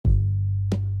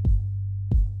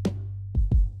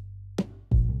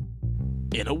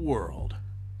In a world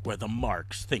where the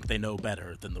marks think they know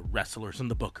better than the wrestlers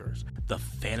and the bookers, the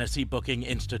Fantasy Booking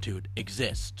Institute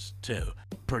exists to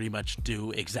pretty much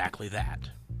do exactly that.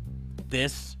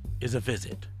 This is a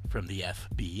visit from the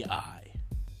FBI.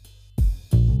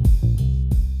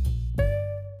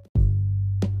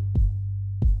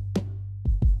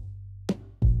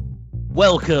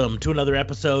 Welcome to another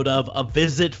episode of A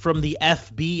Visit from the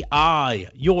FBI,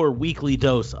 your weekly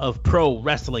dose of pro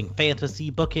wrestling fantasy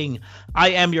booking.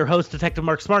 I am your host, Detective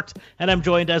Mark Smarks, and I'm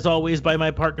joined as always by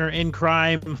my partner in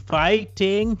crime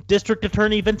fighting, District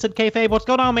Attorney Vincent Kayfabe. What's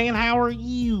going on, man? How are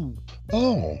you?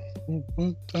 Oh,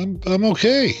 I'm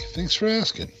okay. Thanks for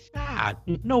asking.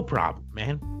 No problem,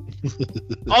 man.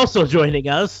 Also joining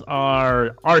us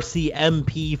are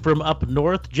RCMP from up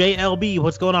north, JLB.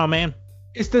 What's going on, man?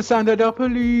 It's the sound of the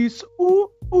police.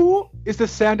 Ooh, ooh. It's the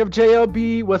sound of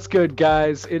JLB. What's good,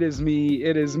 guys? It is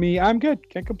me. I'm good.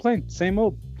 Can't complain. Same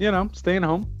old, staying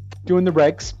home, doing the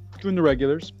regs, doing the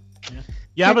regulars. Yeah.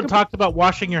 You haven't talked about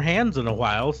washing your hands in a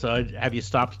while, so have you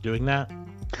stopped doing that?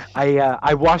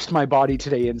 I washed my body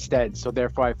today instead, so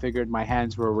therefore I figured my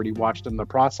hands were already washed in the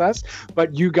process.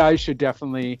 But you guys should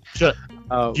definitely. You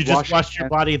just washed your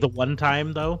body the one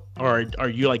time though, or are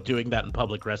you like doing that in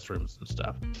public restrooms and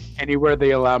stuff? Anywhere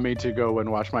they allow me to go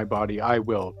and wash my body, I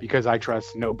will, because I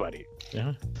trust nobody.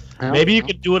 Yeah. Maybe you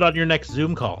could do it on your next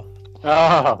Zoom call.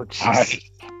 Oh, jeez.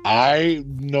 I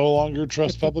no longer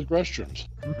trust public restrooms.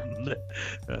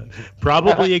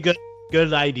 Probably a good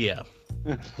idea.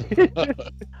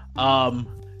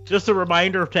 Just a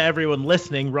reminder to everyone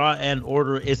listening, Raw and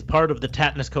Order is part of the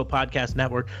Tatnisco Podcast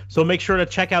Network, so make sure to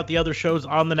check out the other shows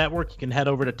on the network. You can head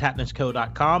over to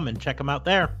tatnisco.com and check them out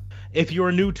there. If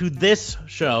you're new to this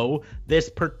show, this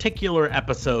particular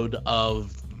episode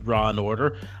of Raw and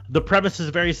Order, the premise is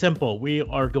very simple. We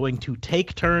are going to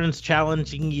take turns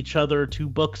challenging each other to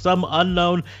book some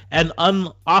unknown and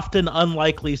often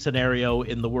unlikely scenario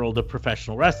in the world of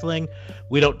professional wrestling.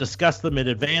 We don't discuss them in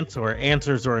advance, or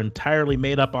answers are entirely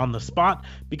made up on the spot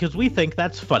because we think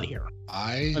that's funnier.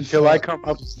 Until I come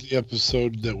up with the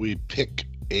episode that we pick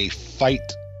a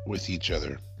fight with each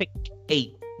other. Pick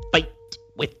a fight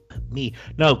with me.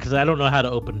 No, because I don't know how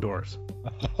to open doors.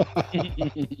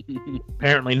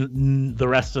 Apparently the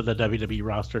rest of the WWE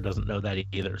roster doesn't know that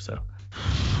either, so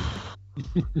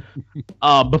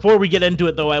before we get into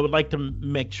it though, I would like to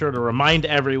make sure to remind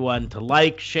everyone to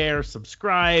like, share,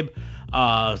 subscribe,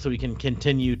 so we can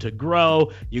continue to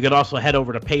grow. You can also head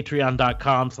over to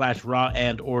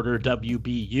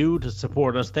patreon.com/rawandorderwbu to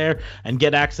support us there and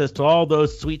get access to all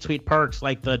those sweet perks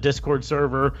like the Discord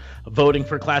server, voting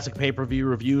for classic pay-per-view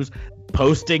reviews,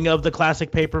 posting of the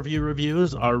classic pay-per-view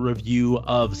reviews. Our review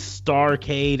of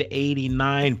Starrcade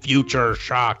 89 Future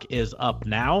Shock is up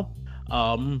now.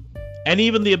 And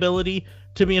even the ability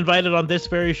to be invited on this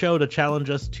very show to challenge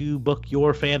us to book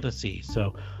your fantasy.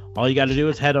 So all you got to do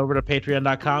is head over to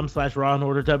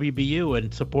patreon.com/rawandorderwbu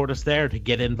and support us there to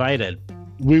get invited.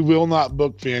 We will not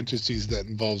book fantasies that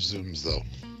involve Zooms, though.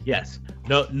 Yes.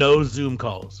 No Zoom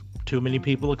calls. Too many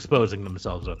people exposing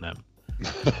themselves on them.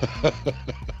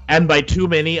 And by too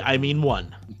many, I mean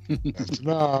one. That's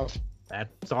enough.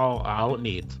 That's all it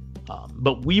needs.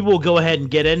 But we will go ahead and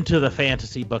get into the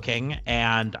fantasy booking,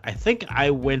 and I think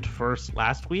I went first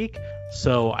last week,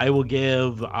 so I will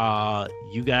give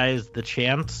you guys the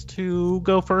chance to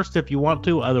go first if you want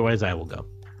to. Otherwise, I will go.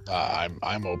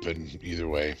 I'm open either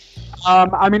way.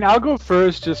 I'll go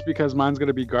first just because mine's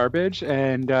gonna be garbage,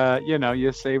 and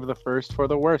you save the first for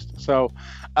the worst. So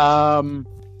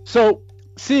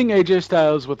seeing AJ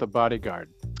Styles with a bodyguard,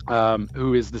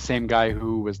 who is the same guy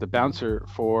who was the bouncer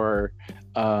for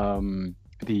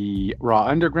the Raw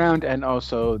Underground and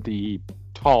also the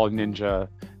tall ninja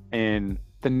in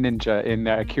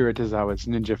Akira Tozawa's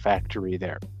Ninja Factory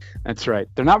there. That's right.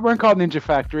 They're not weren't called Ninja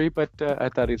Factory, but I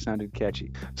thought it sounded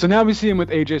catchy. So now we see him with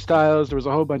AJ Styles. There was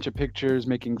a whole bunch of pictures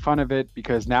making fun of it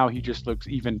because now he just looks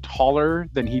even taller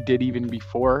than he did even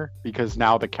before, because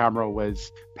now the camera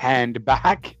was panned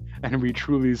back and we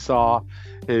truly saw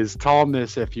his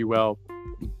tallness, if you will.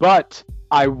 But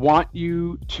I want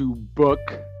you to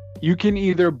book. You can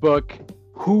either book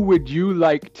who would you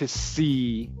like to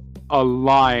see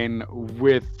align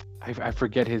with, I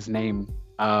forget his name.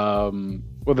 Well,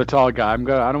 the tall guy. I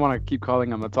don't want to keep calling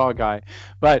him the tall guy,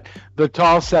 but the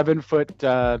tall 7 foot,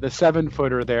 the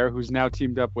 7-footer there, who's now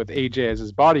teamed up with AJ as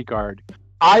his bodyguard.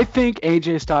 I think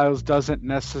AJ Styles doesn't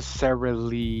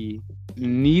necessarily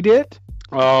need it.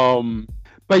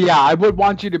 But yeah, I would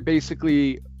want you to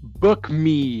basically book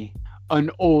me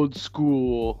an old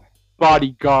school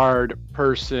bodyguard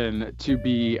person to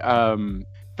be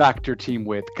Factor team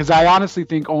with, because I honestly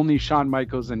think only Shawn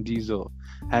Michaels and Diesel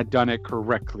had done it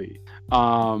correctly.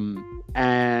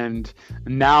 And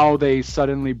now they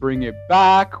suddenly bring it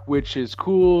back, which is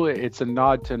cool. It's a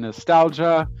nod to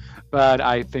nostalgia, but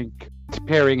I think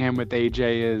pairing him with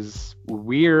AJ is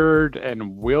weird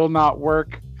and will not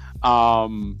work.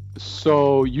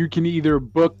 So you can either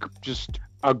book just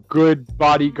a good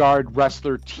bodyguard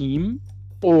wrestler team,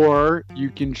 or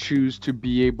you can choose to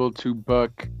be able to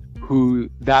book who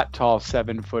that tall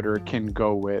 7-footer can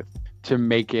go with to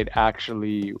make it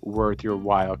actually worth your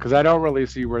while. Because I don't really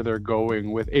see where they're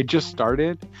going with it. Just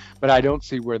started, but I don't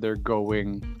see where they're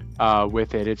going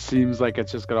with it. It seems like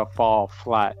it's just gonna fall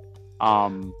flat.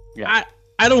 Yeah.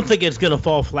 I don't think it's going to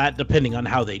fall flat depending on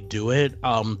how they do it.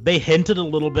 They hinted a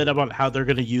little bit about how they're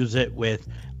going to use it with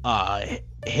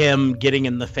him getting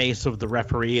in the face of the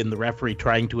referee and the referee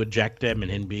trying to eject him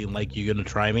and him being like, "You're going to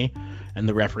try me?" and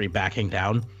the referee backing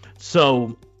down.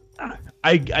 So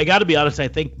I got to be honest, I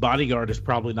think bodyguard is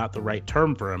probably not the right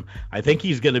term for him. I think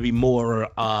he's going to be more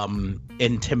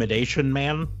intimidation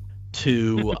man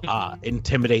to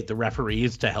intimidate the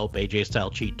referees to help AJ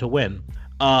Styles cheat to win.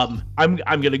 I'm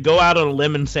gonna go out on a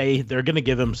limb and say they're gonna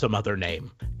give him some other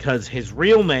name, because his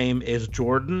real name is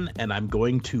Jordan, and I'm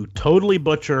going to totally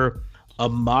butcher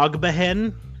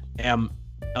Amogbehen,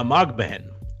 Amogbehin,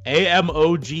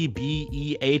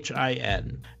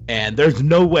 and there's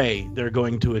no way they're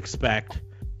going to expect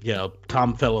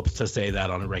Tom Phillips to say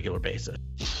that on a regular basis.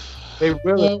 They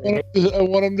really. I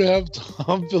want him to have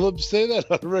Tom Phillips say that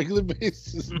on a regular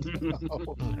basis.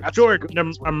 Jordan,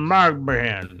 I'm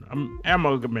Mogbehin. I'm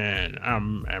Amogbehin.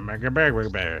 I'm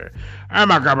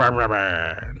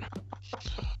Amogbehin.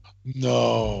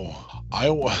 No, I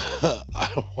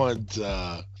want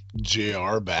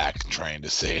JR back trying to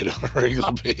say it on a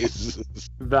regular basis.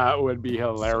 That would be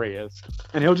hilarious.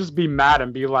 And he'll just be mad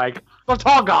and be like, "The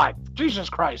tall guy, Jesus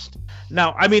Christ."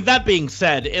 Now, I mean, that being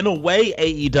said, in a way,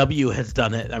 AEW has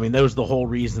done it. I mean, that was the whole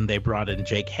reason they brought in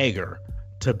Jake Hager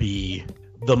to be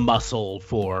the muscle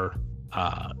for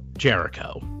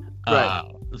Jericho.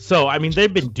 Right. So, I mean,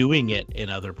 they've been doing it in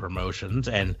other promotions.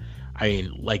 And, I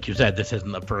mean, like you said, this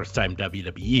isn't the first time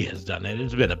WWE has done it.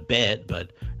 It's been a bit,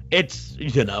 but it's,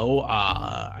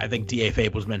 I think D.A.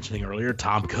 Fabe was mentioning earlier,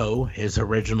 Tomko, his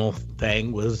original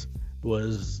thing was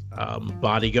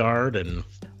bodyguard, and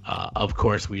of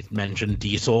course we mentioned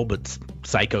Diesel, but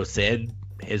Psycho Sid,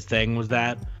 his thing was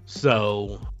that.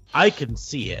 So I can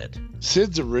see it.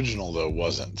 Sid's original though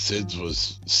wasn't. Sid's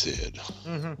was Sid.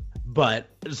 Mm-hmm. But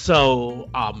so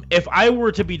if I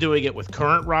were to be doing it with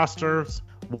current rosters,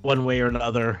 one way or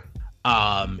another,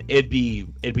 it'd be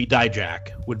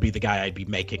Dijak would be the guy I'd be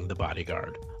making the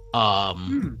bodyguard.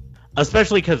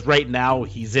 Especially because right now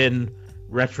he's in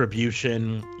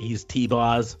Retribution. He's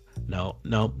T-Boz.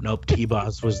 Nope.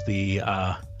 T-Boz was the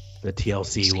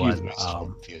TLC one.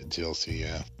 TLC,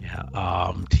 yeah.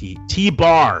 Yeah.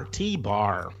 T-Bar.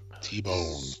 T-Bone.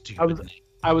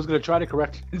 I was gonna try to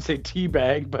correct it and say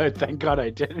teabag, but thank God I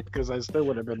didn't, because I still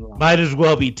would have been wrong. Might as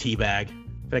well be Teabag.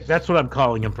 In fact, that's what I'm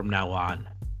calling him from now on.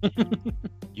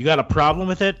 You got a problem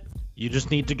with it? You just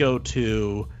need to go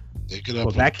to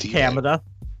Quebec, Canada.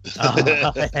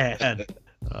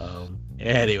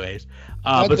 Anyways,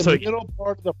 but the middle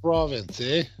part of the province,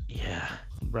 eh? Yeah,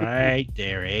 right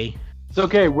there, eh? It's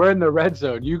okay. We're in the red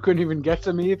zone. You couldn't even get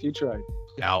to me if you tried.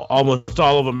 Now, almost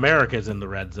all of America's in the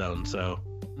red zone, so.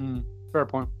 Fair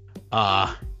point.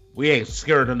 We ain't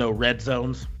scared of no red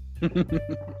zones.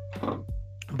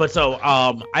 But so,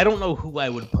 I don't know who I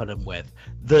would put him with.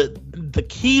 The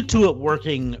key to it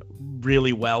working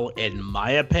really well, in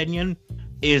my opinion,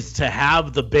 is to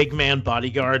have the big man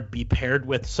bodyguard be paired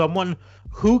with someone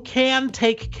who can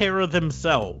take care of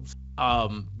themselves.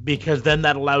 Because then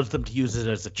that allows them to use it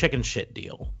as a chicken shit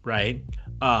deal, right?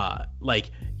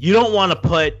 Like, you don't want to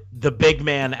put the big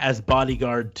man as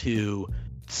bodyguard to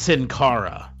Sin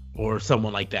Cara or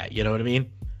someone like that, you know what I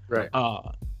mean? Right.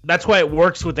 That's why it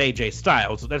works with AJ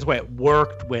Styles. That's why it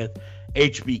worked with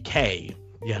HBK,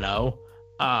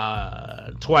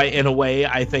 That's why, in a way,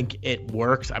 I think it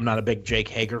works. I'm not a big Jake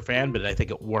Hager fan, but I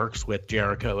think it works with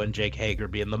Jericho and Jake Hager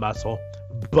being the muscle.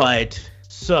 But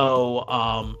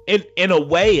so, in a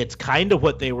way, it's kind of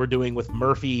what they were doing with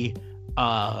Murphy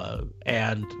and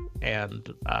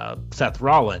Seth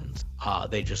Rollins.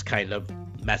 They just kind of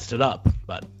messed it up,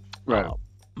 but right.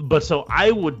 But so I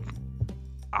would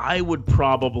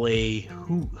probably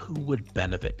who would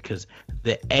benefit, because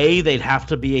they'd have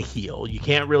to be a heel. You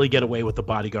can't really get away with the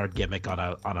bodyguard gimmick on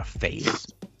a face.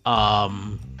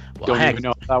 Don't even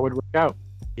know if that would work out.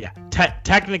 Yeah,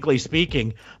 technically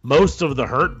speaking, most of the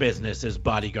Hurt business is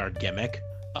bodyguard gimmick.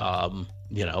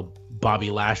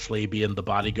 Bobby Lashley being the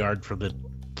bodyguard for the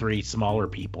 3 smaller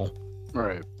people.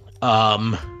 Right.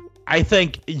 I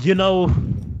think,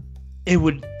 it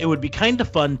would be kind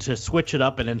of fun to switch it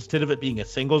up, and instead of it being a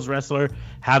singles wrestler,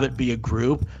 have it be a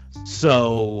group.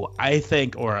 So I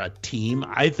think, or a team,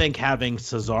 I think having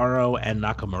Cesaro and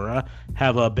Nakamura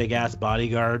have a big ass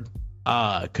bodyguard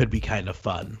could be kind of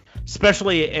fun,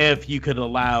 especially if you could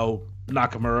allow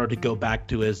Nakamura to go back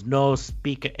to his no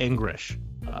speak English,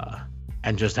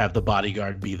 and just have the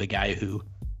bodyguard be the guy who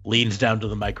leans down to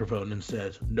the microphone and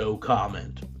says no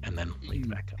comment, and then leans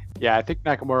back up. Yeah, I think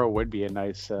Nakamura would be a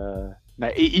nice.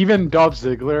 Even Dolph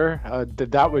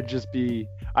Ziggler, that would just be,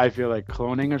 I feel like,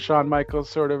 cloning a Shawn Michaels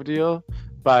sort of deal.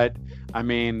 But I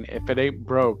mean, if it ain't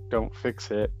broke, don't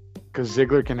fix it. Because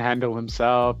Ziggler can handle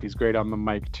himself. He's great on the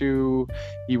mic too.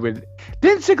 Didn't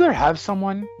Ziggler have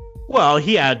someone? Well,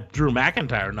 he had Drew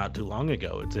McIntyre not too long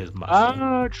ago. It's his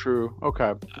muscle. True.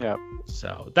 Okay. Yeah.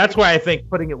 So that's why I think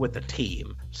putting it with the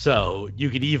team. So you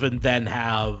could even then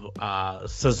have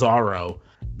Cesaro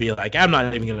be like, I'm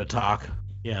not even going to talk,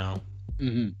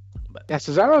 Mm-hmm. But, yeah,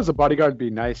 Cesaro as a bodyguard would be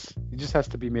nice. He just has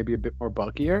to be maybe a bit more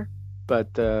bulkier.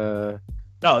 But no,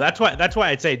 that's why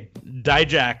I'd say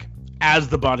Dijak as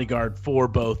the bodyguard for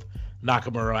both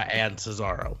Nakamura and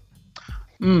Cesaro.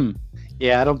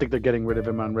 Yeah, I don't think they're getting rid of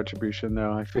him on Retribution,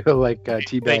 though. I feel like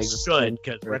Teabag. They should,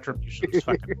 because Retribution is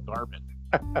fucking garbage.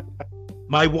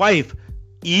 My wife,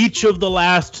 each of the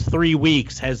last 3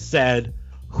 weeks, has said,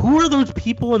 who are those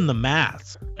people in the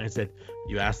masks? I said,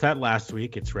 you asked that last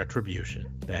week. It's Retribution.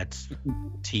 That's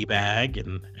Teabag,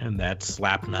 and that's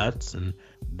Slapnuts, and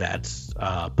that's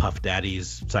Puff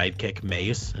Daddy's sidekick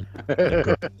Mace. And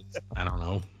I don't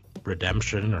know,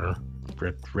 Redemption or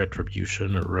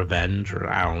Retribution or Revenge, or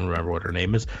I don't remember what her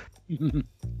name is.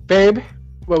 Babe,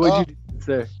 what would you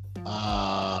say?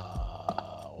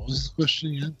 What was the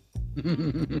question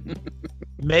again?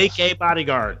 Make a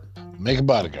bodyguard. Make a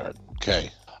bodyguard. Okay.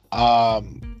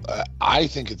 I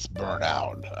think it's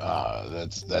Burnout.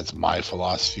 That's my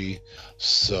philosophy.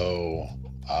 So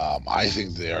I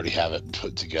think they already have it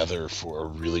put together for a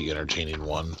really entertaining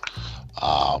one.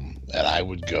 And I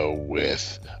would go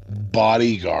with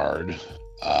bodyguard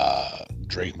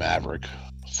Drake Maverick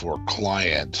for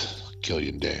client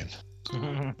Killian Dane.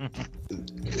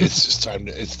 It's time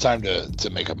to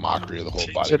make a mockery of the whole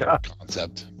bodyguard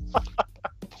concept.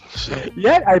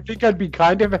 Yeah, I think I'd be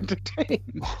kind of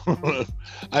entertained.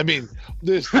 I mean,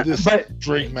 this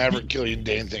Drake Maverick Killian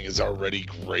Dane thing is already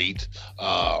great.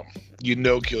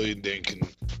 Killian Dane can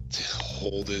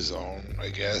hold his own, I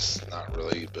guess. Not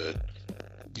really, but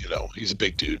he's a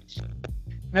big dude.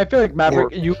 I feel like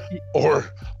Maverick, or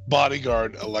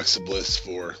bodyguard Alexa Bliss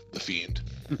for the Fiend.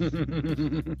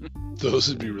 Those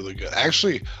would be really good.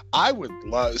 Actually, I would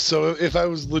love. So if I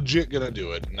was legit gonna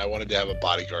do it, and I wanted to have a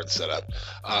bodyguard setup,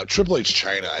 Triple H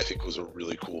China, I think, was a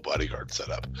really cool bodyguard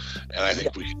setup, and I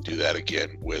think we could do that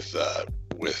again with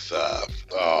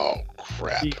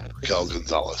Raquel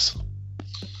Gonzalez.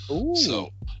 Ooh.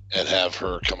 So, and have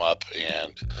her come up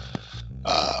and.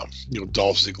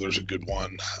 Dolph Ziggler's a good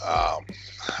one. I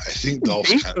think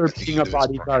Dolph's kind of being a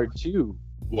bodyguard too.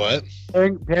 What?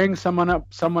 Pairing someone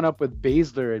up with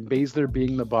Baszler, and Baszler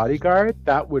being the bodyguard,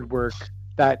 that would work.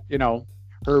 That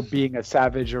her being a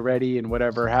savage already and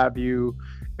whatever have you.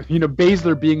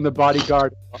 Baszler being the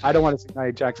bodyguard. I don't want to say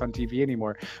Nia Jax on TV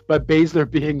anymore, but Baszler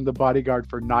being the bodyguard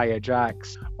for Nia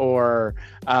Jax, or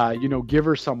give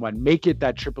her someone, make it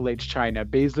that Triple H China,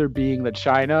 Baszler being the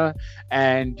China,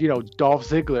 and Dolph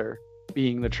Ziggler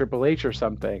being the Triple H or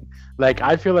something. Like,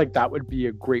 I feel like that would be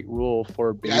a great rule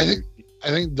for Baszler. Yeah, I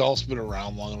think Dolph's been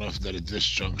around long enough that at this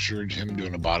juncture, him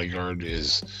doing a bodyguard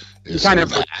is kind of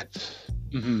that.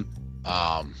 Mm-hmm.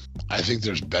 I think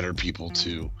there's better people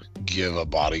to give a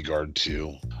bodyguard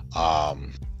to.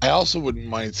 I also wouldn't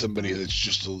mind somebody that's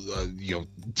just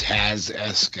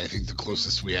Taz-esque. I think the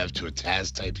closest we have to a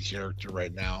Taz type of character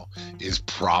right now is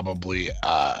probably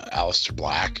Aleister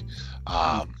Black.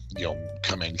 Come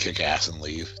in, kick ass, and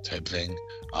leave type thing.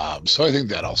 So I think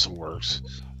that also works.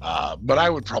 But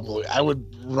I would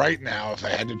right now, if I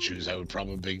had to choose, I would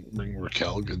probably bring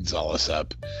Raquel Gonzalez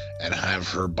up and have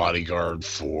her bodyguard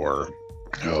for.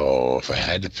 If I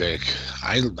had to pick,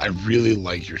 I really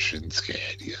like your Shinsuke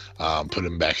idea. Put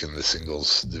him back in the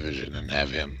singles division and have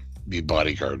him be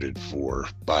bodyguarded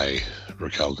by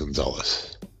Raquel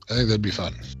Gonzalez. I think that'd be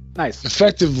fun. Nice.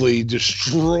 Effectively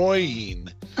destroying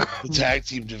the tag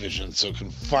team division so it can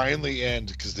finally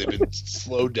end, because they've been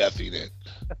slow deathing it.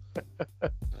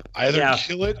 Either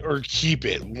kill it or keep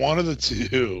it. One of the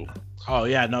two. Oh,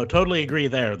 yeah. No, totally agree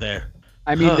there.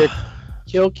 I mean, they're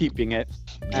kill keeping it.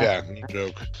 Yeah, no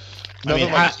joke.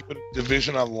 Nothing like keeping a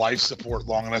division on life support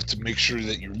long enough to make sure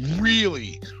that you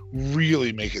really,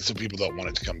 really make it so people don't want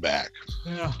it to come back.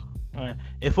 Yeah.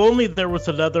 If only there was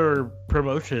another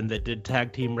promotion that did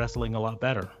tag team wrestling a lot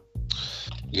better.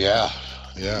 Yeah.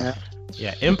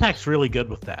 Yeah, Impact's really good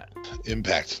with that.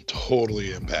 Impact,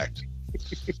 totally Impact.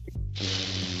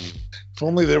 If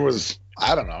only there was,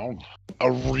 I don't know, a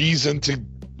reason to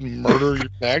murder your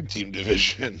tag team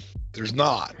division. There's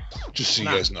not. Just so you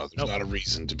guys know, there's not a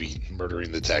reason to be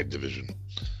murdering the tag division.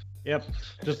 Yep.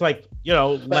 Just like,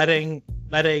 letting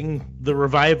the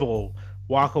Revival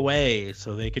walk away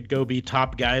so they could go be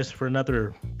top guys for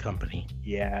another company.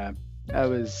 Yeah. That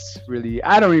was really,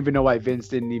 I don't even know why Vince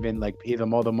didn't even pay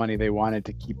them all the money they wanted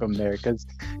to keep them there, because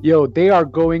they are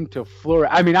going to flourish.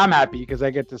 I mean, I'm happy because I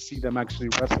get to see them actually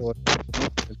wrestle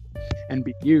and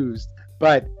be used,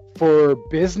 but for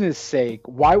business sake,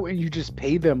 why wouldn't you just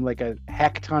pay them a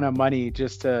heck ton of money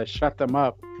just to shut them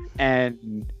up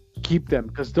and keep them?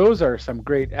 Because those are some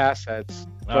great assets.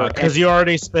 Because you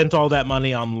already spent all that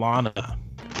money on Lana.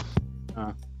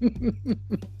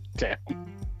 Damn.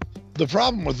 The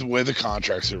problem with the way the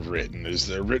contracts are written is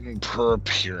they're written per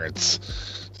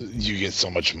appearance. You get so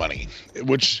much money,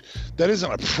 which that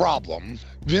isn't a problem.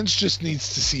 Vince just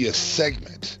needs to see a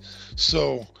segment.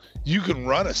 So you can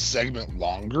run a segment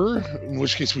longer, in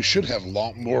which case we should have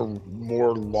more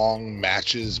long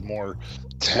matches, more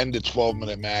 10 to 12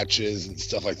 minute matches and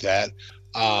stuff like that.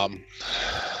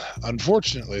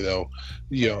 Unfortunately, though,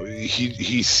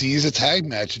 he sees a tag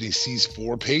match and he sees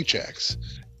 4 paychecks.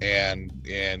 And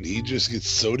he just gets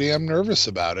so damn nervous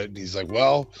about it. And he's like,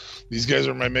 well, these guys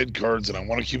are my mid cards and I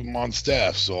want to keep them on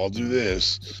staff, so I'll do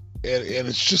this. And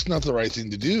it's just not the right thing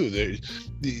to do.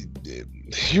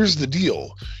 Here's the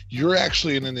deal. You're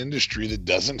actually in an industry that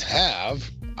doesn't have,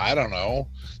 I don't know,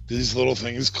 these little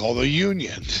things called a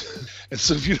union. And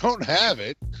so if you don't have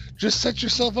it, just set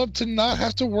yourself up to not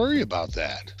have to worry about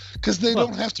that. Because they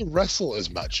don't have to wrestle as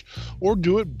much. Or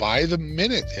do it by the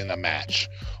minute in a match.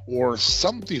 Or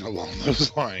something along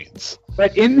those lines.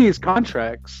 But in these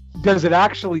contracts, does it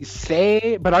actually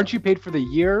say, but aren't you paid for the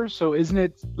year? So isn't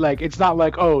it it's not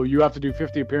oh, you have to do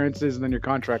 50 appearances and then your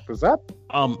contract is up?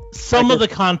 Some of the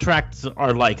contracts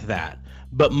are like that.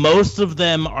 But most of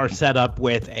them are set up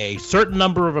with a certain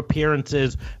number of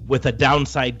appearances with a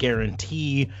downside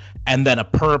guarantee and then a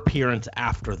per appearance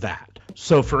after that.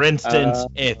 So, for instance,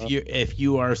 if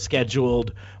you are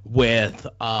scheduled with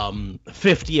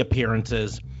 50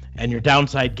 appearances and your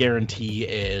downside guarantee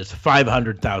is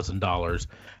 $500,000,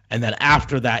 and then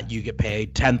after that you get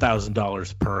paid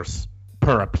 $10,000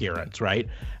 per appearance, right?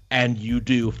 And you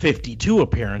do 52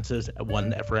 appearances,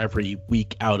 one for every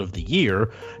week out of the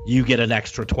year, you get an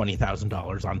extra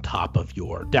 $20,000 on top of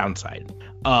your downside.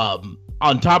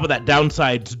 On top of that,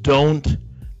 downsides don't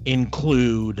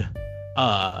include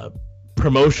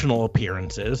promotional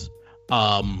appearances,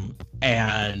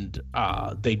 and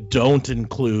they don't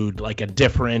include a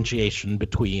differentiation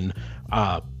between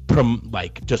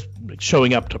just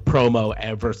showing up to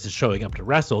promo versus showing up to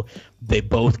wrestle. They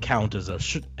both count as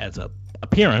a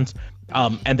appearance,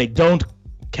 and they don't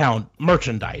count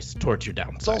merchandise towards your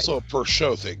downside. It's also a per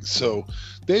show thing. So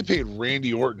they paid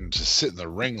Randy Orton to sit in the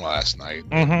ring last night,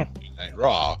 Night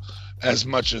Raw, as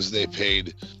much as they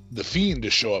paid The Fiend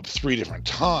to show up 3 different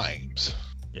times.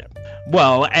 Yeah.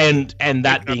 Well, and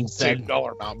that being said, same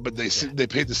dollar amount, but they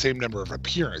paid the same number of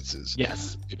appearances.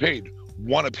 Yes. They paid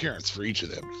 1 appearance for each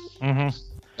of them. Mm-hmm.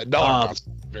 That dollar amount's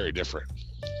very different.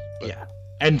 But, yeah.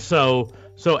 And so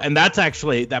that's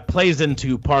actually, that plays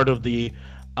into part of the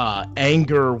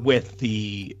anger with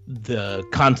the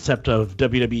concept of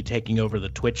WWE taking over the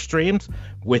Twitch streams.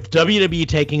 With WWE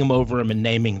taking them over and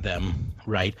naming them,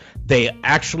 right, they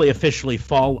actually officially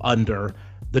fall under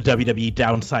the WWE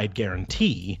downside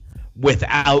guarantee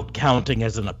without counting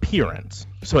as an appearance.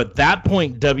 So at that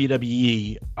point,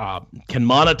 WWE can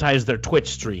monetize their Twitch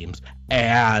streams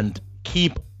and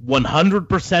keep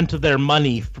 100% of their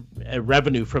money,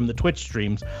 revenue from the Twitch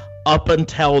streams, up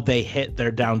until they hit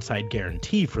their downside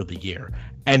guarantee for the year.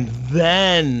 And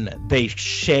then they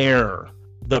share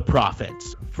the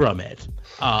profits from it.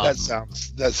 That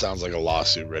sounds like a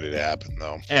lawsuit ready to happen,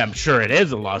 though. I'm sure it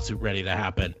is a lawsuit ready to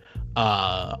happen.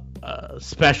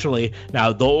 Especially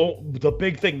now, the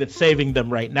big thing that's saving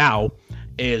them right now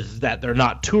is that they're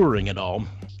not touring at all,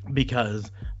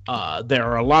 because there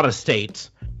are a lot of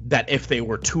states that if they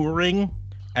were touring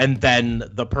and then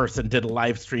the person did a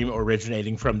live stream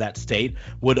originating from that state,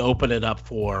 would open it up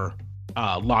for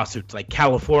lawsuits. Like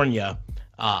California,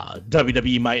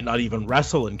 WWE might not even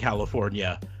wrestle in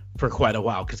California for quite a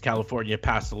while, because California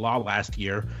passed a law last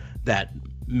year that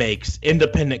makes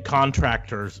independent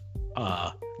contractors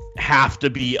have to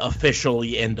be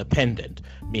officially independent,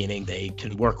 meaning they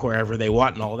can work wherever they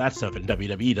want and all that stuff, and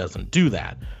WWE doesn't do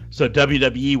that. So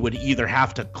WWE would either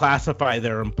have to classify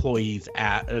their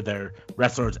their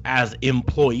wrestlers as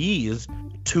employees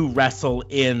to wrestle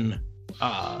in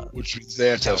which means they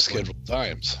have to have scheduled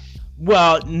times.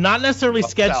 Well, not necessarily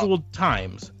scheduled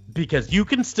times, because you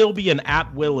can still be an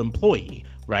at-will employee,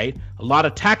 right? A lot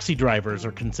of taxi drivers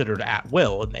are considered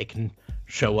at-will, and they can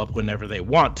show up whenever they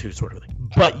want to, sort of thing.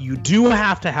 But you do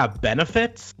have to have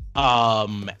benefits,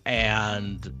 and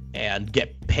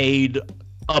get paid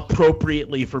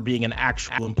appropriately for being an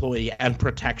actual employee, and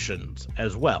protections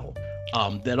as well.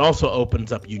 That also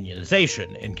opens up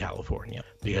unionization in California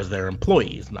because they're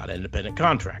employees, not independent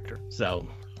contractor. So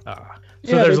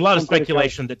there's a lot of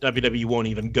speculation that WWE won't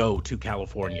even go to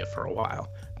California for a while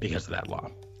because of that law.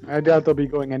 I doubt they'll be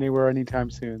going anywhere anytime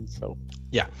soon. So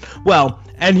yeah, well,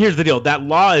 and here's the deal: that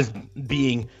law is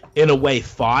being, in a way,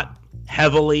 fought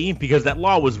heavily because that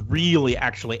law was really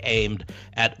actually aimed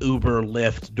at Uber,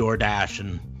 Lyft, DoorDash,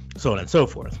 and so on and so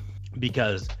forth.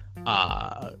 Because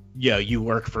you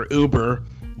work for Uber,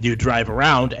 you drive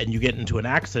around, and you get into an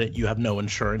accident, you have no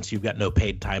insurance, you've got no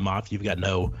paid time off, you've got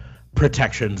no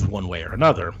protections one way or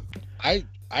another. I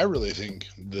really think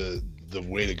the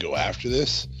way to go after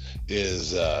this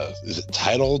is it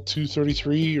Title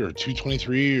 233 or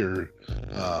 223 or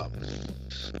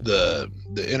the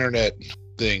internet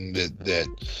thing that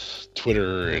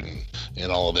Twitter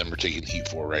and all of them are taking heat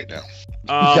for right now.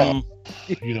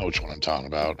 You know which one I'm talking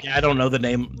about. Yeah, I don't know the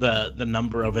name, the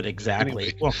number of it exactly.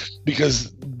 Anyway, well,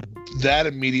 because that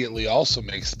immediately also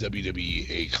makes WWE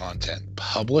a content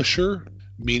publisher,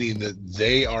 meaning that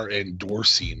they are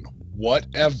endorsing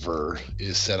whatever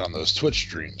is said on those Twitch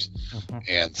streams. Mm-hmm.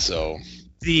 And so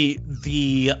the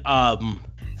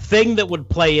thing that would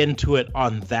play into it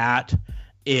on that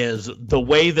is the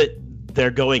way that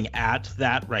they're going at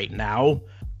that right now.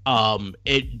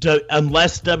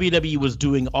 Unless WWE was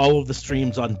doing all of the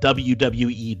streams on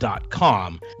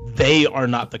WWE.com, they are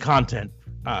not the content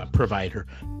provider.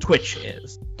 Twitch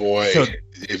is. Boy, so,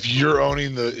 if you're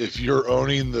owning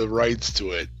the rights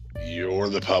to it, you're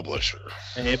the publisher.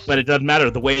 But it doesn't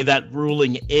matter. The way that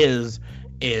ruling is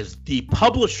the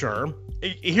publisher.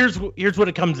 Here's what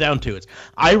it comes down to. It's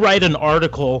I write an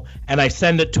article and I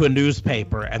send it to a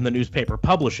newspaper, and the newspaper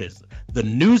publishes. The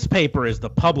newspaper is the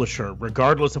publisher,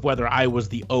 regardless of whether I was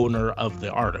the owner of the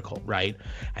article, right?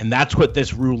 And that's what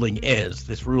this ruling is.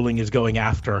 This ruling is going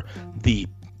after the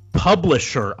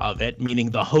publisher of it, meaning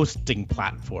the hosting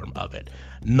platform of it,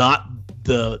 not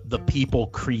the people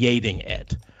creating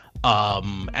it.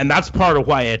 And that's part of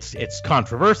why it's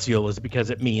controversial, is because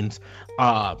it means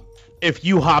if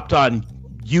you hopped on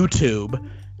YouTube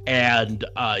and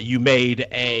you made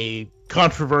a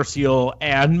controversial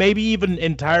and maybe even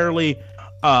entirely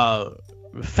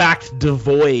fact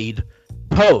devoid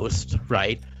post,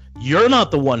 right? You're not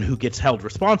the one who gets held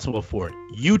responsible for it.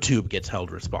 YouTube gets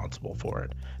held responsible for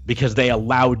it because they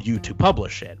allowed you to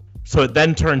publish it. So it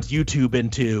then turns YouTube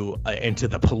into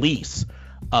the police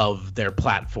of their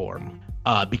platform,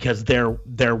 because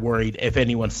they're worried if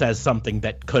anyone says something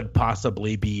that could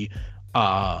possibly be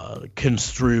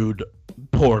construed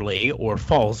poorly or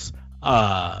false,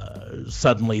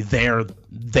 suddenly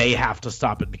they have to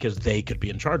stop it because they could be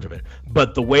in charge of it.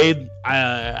 But the way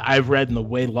I've read and the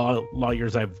way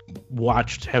lawyers I've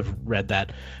watched have read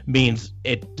that means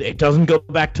it doesn't go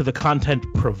back to the content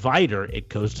provider, it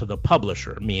goes to the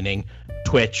publisher, meaning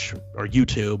Twitch or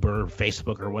YouTube or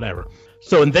Facebook or whatever.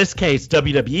 So in this case,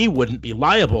 WWE wouldn't be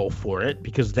liable for it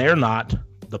because they're not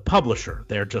the publisher,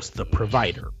 they're just the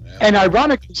provider. And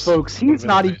ironically, folks, he's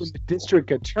not even the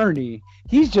district attorney.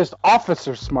 He's just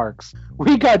Officer Smarks.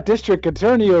 We got district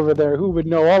attorney over there who would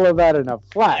know all of that in a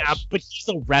flash. Yeah, but he's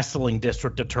a wrestling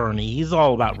district attorney. He's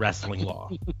all about wrestling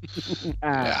law.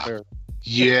 Sure.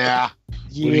 Yeah.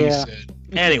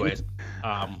 Anyways,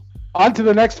 on to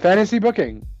the next fantasy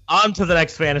booking. Because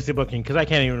I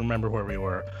can't even remember where we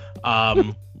were.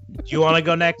 Do you want to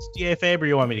go next, DA Fabe, or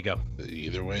you want me to go?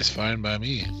 Either way is fine by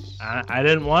me. I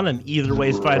didn't want an either way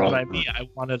is fine by me. I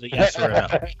wanted a yes or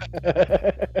a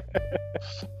no.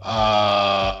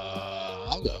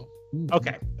 I'll go.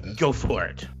 Okay, go for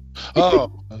it.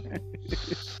 Oh.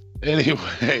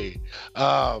 Anyway,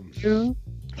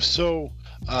 so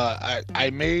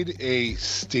I made a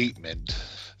statement.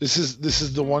 This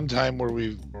is the one time where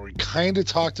we kind of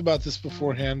talked about this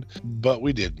beforehand, but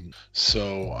we didn't.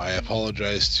 So I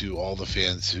apologize to all the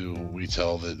fans who we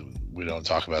tell that we don't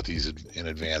talk about these in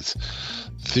advance.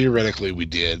 Theoretically, we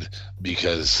did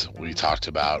because we talked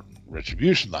about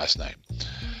Retribution last night.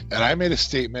 And I made a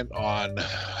statement on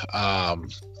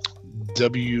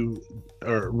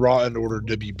Raw and Order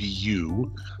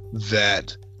WBU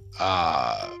that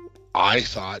I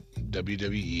thought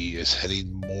WWE is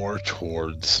heading more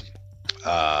towards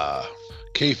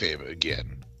kayfabe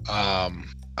again.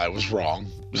 I was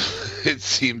wrong. It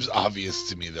seems obvious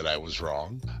to me that I was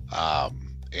wrong.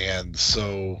 And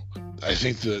so I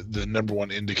think the number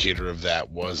one indicator of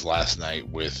that was last night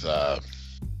with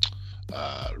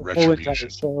Retribution.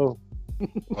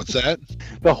 What's that?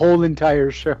 The whole entire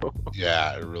show.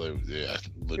 Yeah, it really,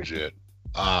 legit.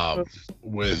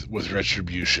 With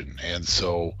Retribution. And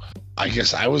so I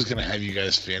guess I was going to have you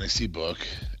guys fantasy book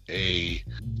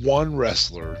one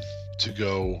wrestler to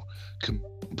go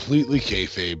completely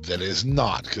kayfabe that is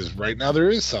not, because right now there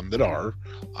is some that are,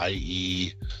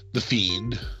 i.e. The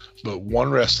Fiend, but one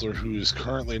wrestler who is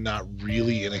currently not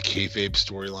really in a kayfabe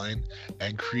storyline,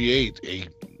 and create a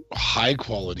high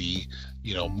quality,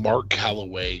 Mark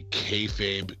Calloway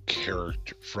kayfabe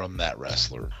character from that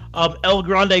wrestler. El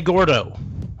Grande Gordo.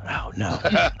 Oh no.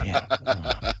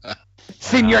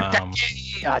 Senor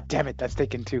damn it, that's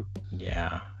taken too.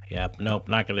 Yeah. Yep. Nope.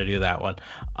 Not gonna do that one.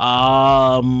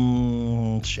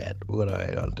 Shit. What am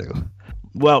I gonna do?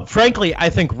 Well, frankly, I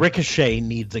think Ricochet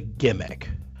needs a gimmick.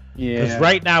 Yeah. Because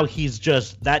right now he's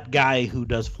just that guy who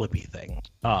does flippy things.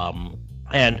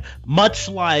 And much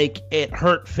like it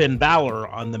hurt Finn Balor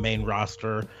on the main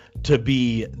roster to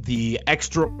be the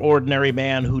extraordinary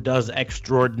man who does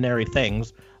extraordinary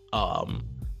things,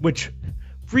 which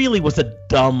really was a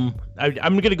dumb...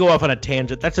 I'm going to go off on a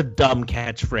tangent. That's a dumb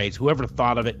catchphrase. Whoever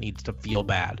thought of it needs to feel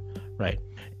bad, right?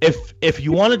 If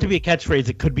you want it to be a catchphrase,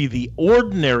 it could be the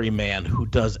ordinary man who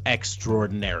does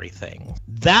extraordinary things.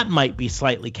 That might be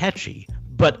slightly catchy,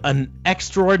 but an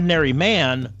extraordinary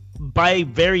man, by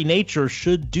very nature,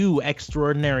 should do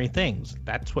extraordinary things.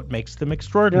 That's what makes them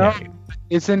extraordinary.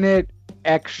 Isn't it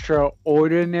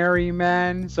extraordinary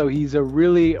man? So he's a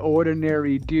really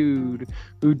ordinary dude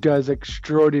who does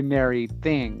extraordinary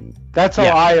things. That's how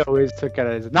I always took it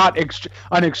as. Not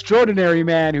an extraordinary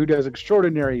man who does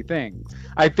extraordinary things.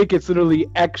 I think it's literally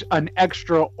an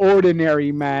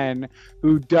extraordinary man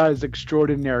who does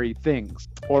extraordinary things.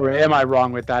 Or am I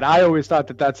wrong with that? I always thought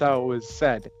that that's how it was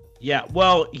said. Yeah,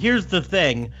 well, here's the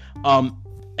thing.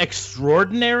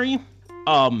 Extraordinary,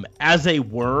 as a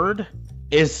word,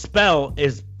 is spelled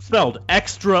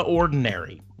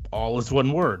extraordinary. All is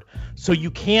one word. So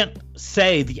you can't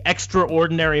say the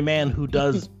extraordinary man who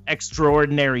does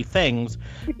extraordinary things,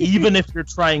 even if you're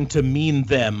trying to mean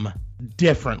them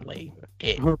differently.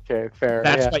 Okay, fair.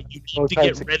 That's why you need to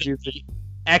get rid of the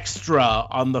extra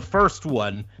on the first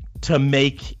one to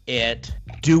make it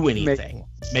do anything.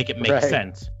 Make it make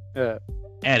sense.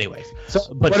 Anyways,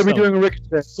 what are we doing with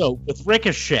Ricochet? So with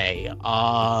Ricochet,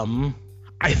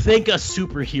 I think a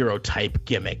superhero type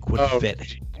gimmick would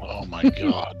fit. Oh my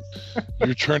god.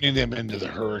 You're turning him into the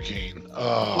Hurricane.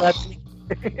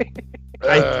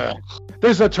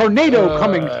 There's a tornado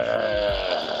coming.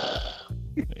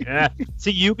 Yeah.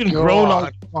 See, you can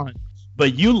groan on,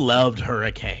 but you loved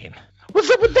Hurricane.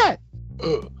 What's up with that?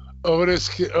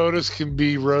 Otis can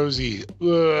be Rosie.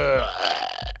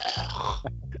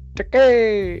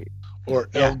 Or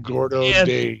El Gordo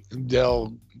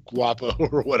del Guapo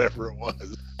or whatever it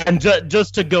was. And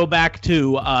just to go back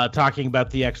to talking about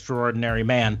the extraordinary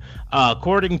man,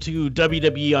 according to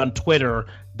WWE on Twitter,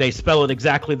 they spell it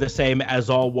exactly the same as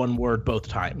all one word both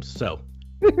times. So,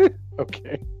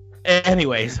 okay.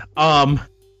 Anyways,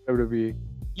 WWE.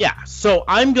 Yeah. So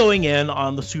I'm going in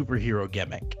on the superhero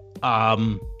gimmick,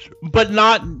 but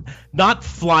not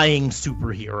flying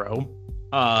superhero.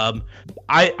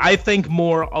 I think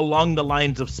more along the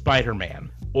lines of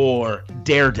Spider-Man or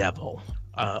Daredevil.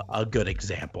 A good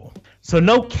example. So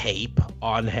no cape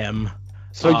on him.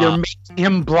 So you're making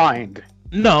him blind.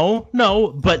 No,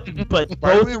 but both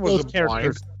of those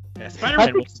characters. Yeah,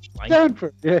 Spider-Man was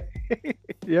blind.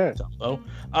 Yeah.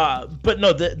 But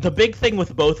no, the big thing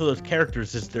with both of those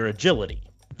characters is their agility.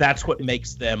 That's what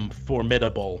makes them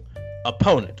formidable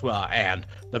opponent. Well, and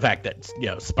the fact that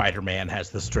Spider-Man has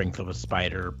the strength of a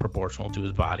spider proportional to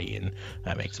his body, and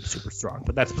that makes him super strong.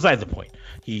 But that's beside the point.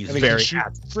 He's very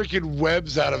freaking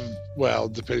webs out of, well,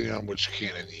 depending on which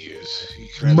cannon he uses. He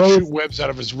can shoot webs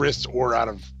out of his wrist or out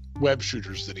of web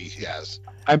shooters that he has.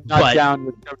 I'm not down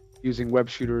with using web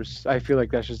shooters. I feel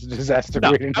like that's just a disaster. No,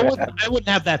 I wouldn't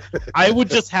have that. I would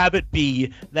just have it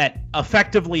be that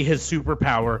effectively his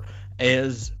superpower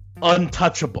is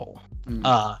untouchable.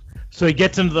 So he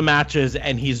gets into the matches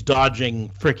and he's dodging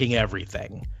freaking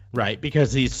everything, right?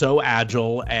 Because he's so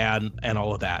agile and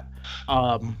all of that.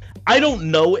 I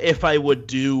don't know if I would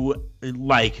do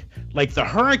like the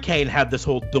Hurricane had this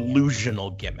whole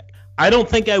delusional gimmick. I don't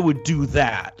think I would do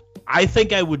that. I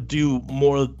think I would do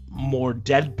more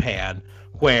deadpan,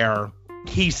 where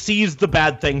he sees the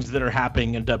bad things that are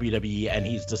happening in WWE and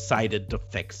he's decided to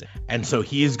fix it. And so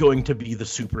he is going to be the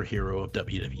superhero of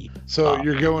WWE. So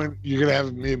you're going to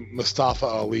have Mustafa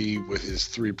Ali with his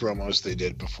 3 promos they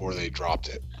did before they dropped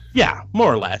it. Yeah,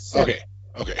 more or less. Okay.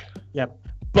 Yep.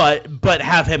 But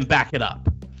have him back it up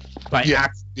by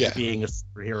actually being a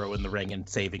superhero in the ring and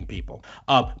saving people.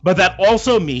 But that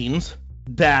also means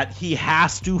that he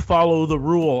has to follow the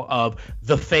rule of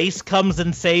the face comes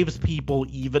and saves people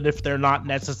even if they're not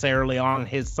necessarily on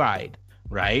his side,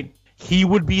 right? He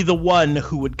would be the one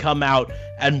who would come out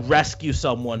and rescue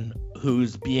someone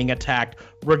who's being attacked,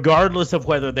 regardless of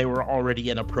whether they were already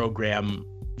in a program,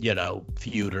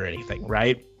 feud or anything,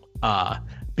 right?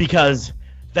 Because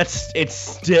it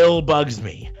still bugs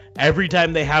me. Every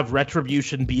time they have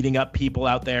Retribution beating up people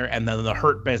out there, and then the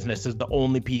Hurt Business is the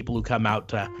only people who come out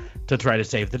to try to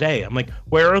save the day. I'm like,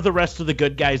 where are the rest of the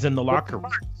good guys in the locker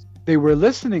room? They were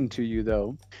listening to you,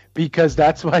 though, because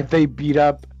that's why they beat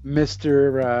up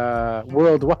Mr.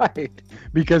 Worldwide.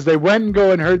 Because they went and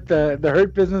go and hurt the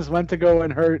Hurt Business went to go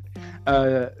and hurt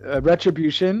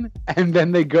Retribution, and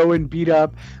then they go and beat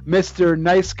up Mr.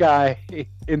 Nice Guy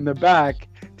in the back,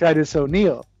 Titus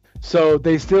O'Neil. So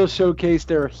they still showcase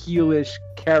their heelish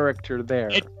character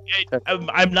there.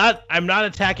 I'm not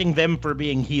attacking them for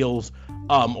being heels,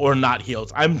 or not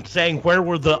heels. I'm saying, where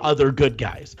were the other good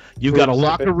guys? You've got a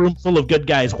locker room full of good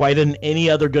guys. Why didn't any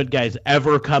other good guys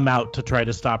ever come out to try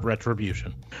to stop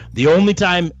Retribution? The only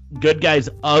time good guys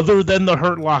other than the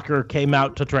Hurt Locker came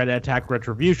out to try to attack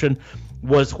Retribution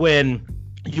was when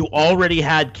you already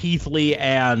had Keith Lee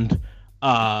and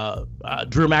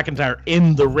Drew McIntyre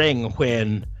in the ring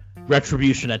when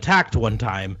Retribution attacked one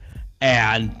time,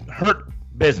 and Hurt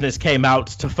Business came out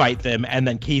to fight them, and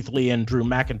then Keith Lee and Drew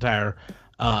McIntyre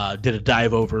did a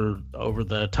dive over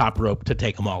the top rope to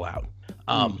take them all out.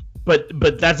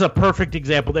 But that's a perfect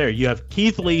example there. You have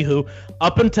Keith Lee, who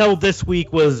up until this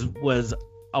week was a 100%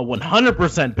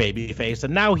 babyface,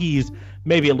 and now he's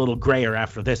maybe a little grayer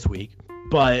after this week.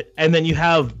 And then you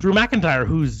have Drew McIntyre,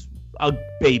 who's a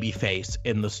babyface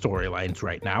in the storylines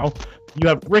right now. You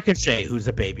have Ricochet, who's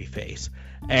a babyface,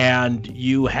 and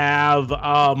you have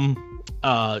Apollo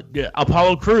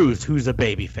Crews, who's a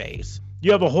babyface.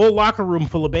 You have a whole locker room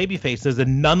full of babyfaces,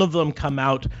 and none of them come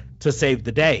out to save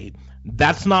the day.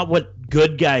 That's not what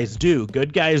good guys do.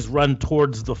 Good guys run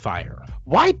towards the fire.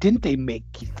 Why didn't they make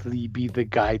Keith Lee be the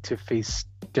guy to face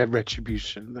Dead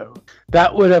Retribution, though?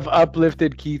 That would have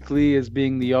uplifted Keith Lee as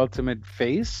being the ultimate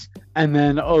face, and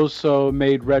then also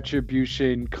made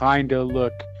Retribution kind of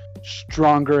look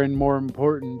stronger and more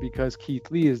important because Keith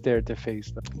Lee is there to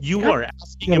face them. You are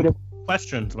asking him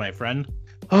questions, my friend.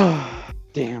 Oh,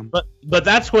 damn. But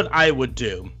that's what I would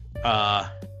do.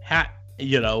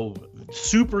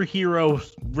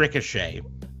 Superhero Ricochet.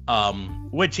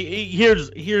 Which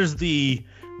here's the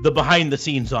behind the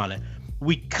scenes on it.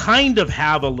 We kind of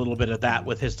have a little bit of that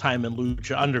with his time in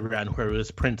Lucha Underground, where it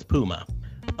was Prince Puma.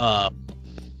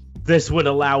 This would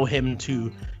allow him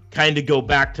to kind of go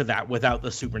back to that without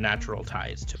the supernatural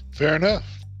ties to it. Fair enough.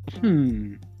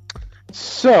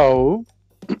 So,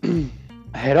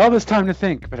 I had all this time to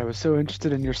think, but I was so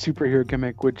interested in your superhero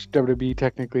gimmick, which WWE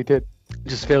technically did.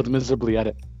 Just failed miserably at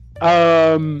it.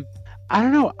 I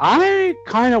don't know. I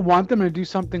kind of want them to do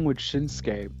something with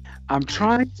Shinsuke. I'm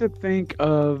trying to think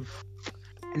of,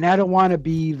 and I don't want to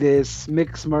be this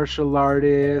mixed martial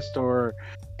artist or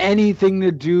anything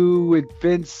to do with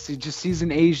Vince. He's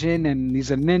an Asian and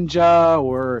he's a ninja,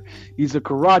 or he's a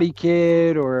karate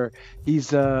kid, or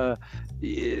he's nothing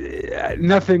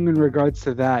in regards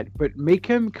to that. But make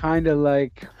him kind of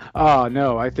like, oh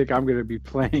no, I think I'm going to be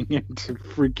playing into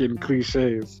freaking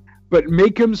cliches. But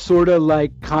make him sort of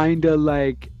like, kind of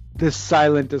like the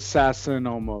silent assassin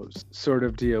almost sort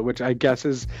of deal, which I guess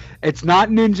it's not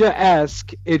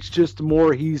ninja-esque. It's just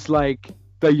more he's like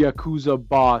the Yakuza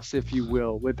boss, if you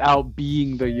will, without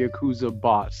being the Yakuza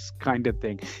boss kind of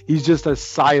thing. He's just a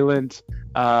silent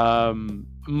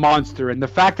monster. And the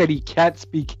fact that he can't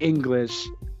speak English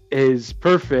is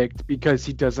perfect because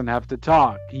he doesn't have to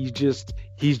talk. He's just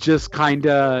kind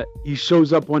of, he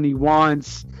shows up when he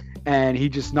wants, and he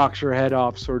just knocks your head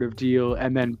off sort of deal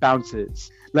and then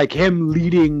bounces. Like him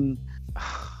leading,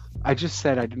 I just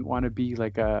said I didn't want to be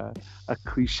like a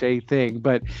cliche thing,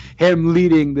 but him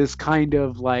leading this kind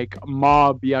of like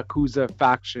mob Yakuza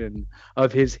faction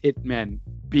of his hitmen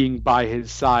being by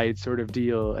his side sort of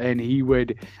deal, and he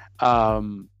would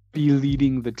be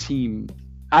leading the team.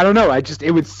 I don't know,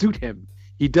 it would suit him.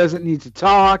 He doesn't need to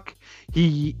talk.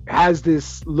 He has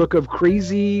this look of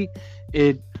crazy.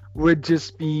 It would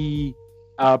just be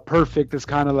perfect as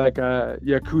kind of like a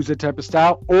Yakuza type of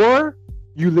style, or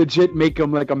you legit make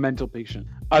him like a mental patient.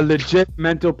 A legit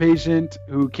mental patient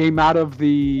who came out of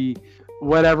the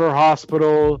whatever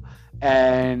hospital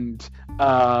and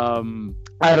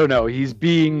I don't know, he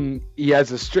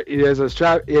has a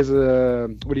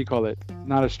what do you call it?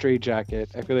 Not a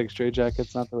straitjacket. I feel like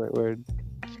straitjacket's not the right word.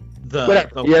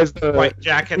 He has the white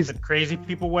jackets that crazy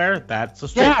people wear. That's a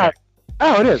straitjacket.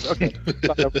 Oh, it is. Okay. I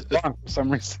thought that was wrong for some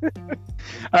reason.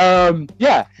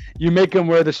 Yeah, you make him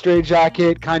wear the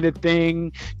straitjacket kind of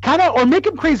thing, or make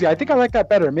him crazy. I think I like that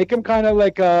better. Make him kind of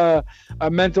like a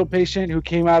mental patient who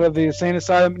came out of the insane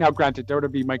asylum. Now, granted,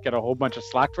 WWE might get a whole bunch of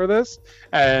slack for this,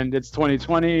 and it's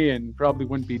 2020, and probably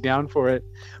wouldn't be down for it.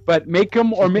 But make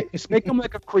him, make him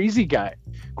like a crazy guy,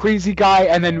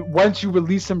 and then once you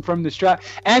release him from the strap,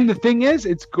 and the thing is,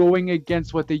 it's going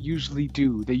against what they usually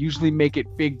do. They usually make it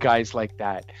big guys like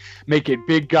that, make it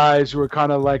big guys who are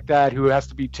kind of like that, who has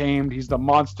to be tamed. He's the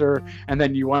monster, and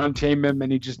then you untame him,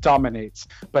 and he just dominates.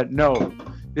 But no,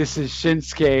 this is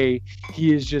Shinsuke.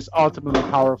 He is just ultimately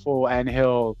powerful, and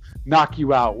he'll knock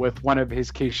you out with one of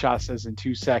his Keishasas in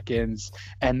 2 seconds,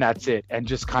 and that's it, and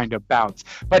just kind of bounce.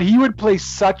 But he would play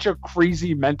such a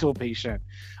crazy mental patient.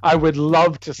 I would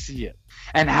love to see it,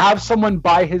 and have someone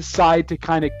by his side to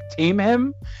kind of tame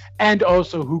him, and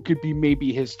also who could be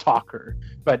maybe his talker.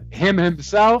 But him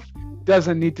himself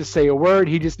doesn't need to say a word.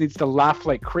 He just needs to laugh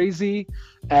like crazy,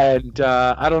 and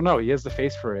I don't know. He has the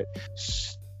face for it.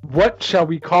 What shall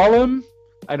we call him?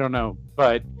 I don't know,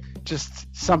 but just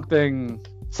something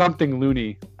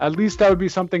loony. At least that would be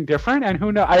something different. And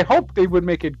who knows? I hope they would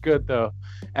make it good though,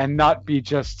 and not be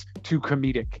just too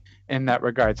comedic in that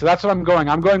regard. So that's what I'm going.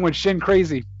 I'm going with Shin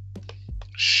Crazy.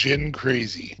 Shin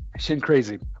Crazy.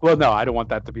 Well, no, I don't want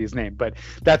that to be his name, but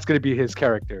that's going to be his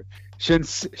character.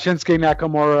 Shinsuke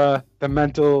Nakamura, the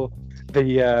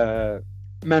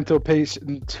mental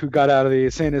patient who got out of the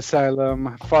insane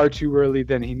asylum far too early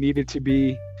than he needed to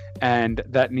be, and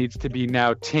that needs to be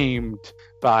now tamed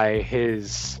by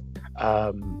his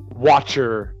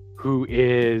watcher, who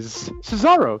is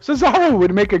Cesaro. Cesaro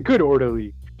would make a good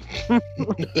orderly.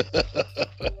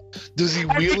 Does he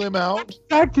wheel him out?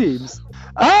 Tag teams.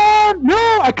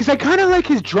 No, because I kind of like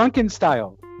his drunken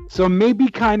style. So maybe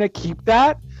kind of keep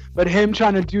that, but him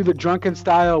trying to do the drunken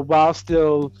style while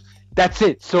still, that's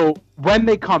it. So when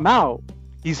they come out,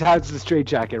 he has the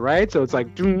straitjacket, right? So it's like,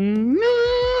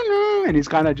 and he's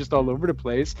kind of just all over the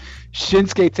place.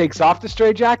 Shinsuke takes off the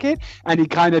straitjacket, and he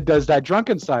kind of does that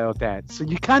drunken style dance. So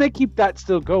you kind of keep that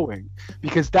still going,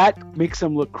 because that makes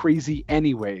him look crazy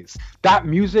anyways. That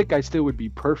music, I still would be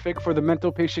perfect for the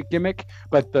mental patient gimmick,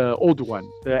 but the old one,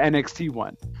 the NXT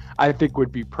one, I think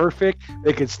would be perfect.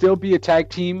 They could still be a tag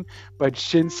team, but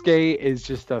Shinsuke is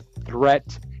just a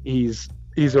threat. He's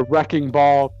a wrecking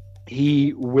ball.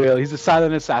 He's a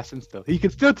silent assassin still. He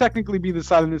could still technically be the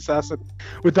silent assassin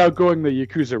without going the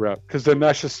Yakuza route, because then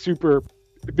that's just super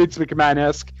Vince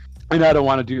McMahon-esque, and I don't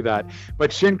want to do that.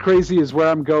 But Shin Crazy is where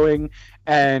I'm going,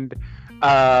 and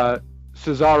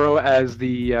Cesaro as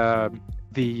the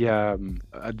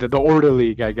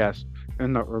orderly, I guess.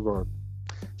 So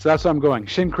that's what I'm going.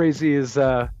 Shin Crazy is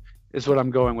what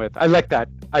I'm going with. I like that.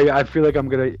 I feel like I'm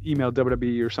gonna email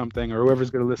WWE or something, or whoever's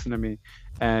gonna listen to me,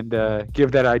 and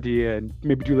give that idea, and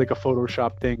maybe do like a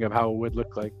Photoshop thing of how it would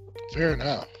look like. Fair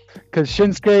enough. Because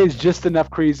Shinsuke is just enough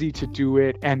crazy to do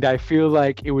it, and I feel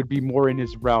like it would be more in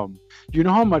his realm. You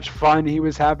know how much fun he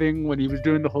was having when he was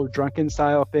doing the whole drunken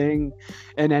style thing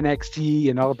in NXT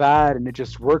and all that, and it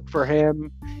just worked for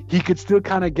him. He could still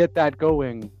kind of get that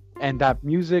going, and that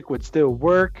music would still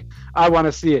work. I want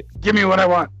to see it. Give me what I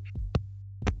want.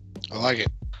 I like it.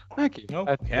 Thank you.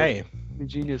 Okay.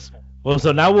 Genius. Well,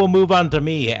 so now we'll move on to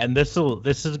me, and this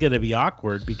is going to be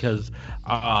awkward because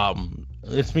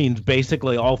this means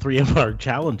basically all three of our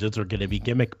challenges are going to be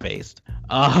gimmick based.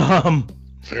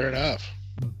 Fair enough.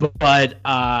 But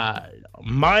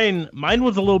mine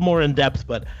was a little more in depth,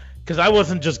 but because I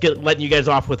wasn't just letting you guys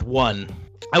off with one.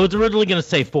 I was originally going to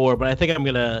say 4, but I think I'm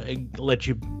going to let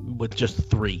you with just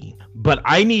 3. But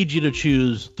I need you to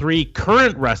choose 3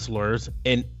 current wrestlers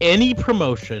in any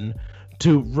promotion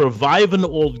to revive an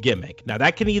old gimmick. Now,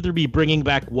 that can either be bringing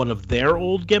back one of their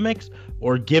old gimmicks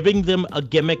or giving them a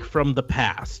gimmick from the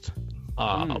past.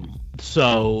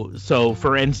 So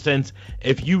for instance,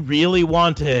 if you really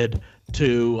wanted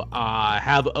to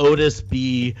have Otis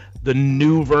be the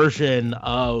new version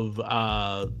of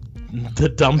the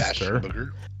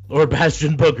dumpster or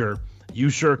Bastion Booger, you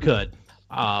sure could.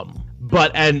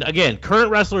 And again,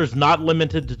 current wrestlers not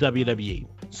limited to WWE.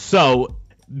 So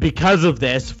because of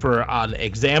this, for an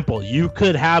example, you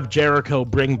could have Jericho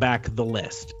bring back the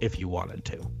list if you wanted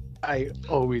to. I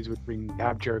always would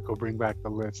have Jericho bring back the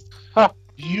list.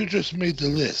 You just made the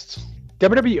list.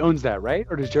 WWE owns that, right?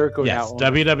 Or does Jericho now Yes, own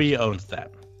WWE owns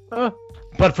that.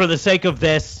 But for the sake of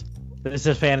this is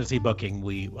fantasy booking.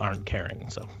 We aren't caring.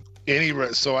 So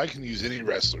So I can use any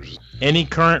wrestlers. any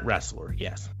current wrestler,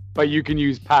 yes. But you can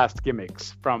use past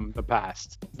gimmicks from the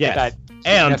past. Yes.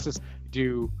 And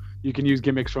you can use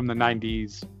gimmicks from the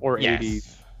 90s or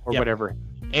 80s or whatever.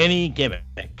 Any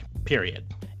gimmick,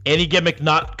 period. Any gimmick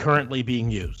not currently being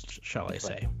used, shall I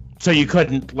say. So you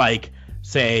couldn't, like,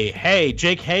 say, hey,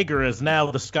 Jake Hager is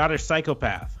now the Scottish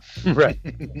psychopath. Right.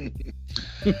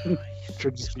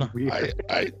 Should just be weird.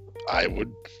 I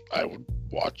would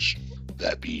watch.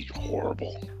 That'd be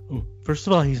horrible. First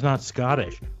of all, he's not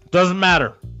Scottish. Doesn't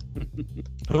matter.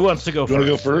 Who wants to go first? You want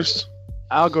to go first?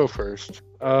 I'll go first.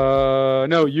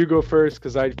 No, you go first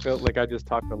because I felt like I just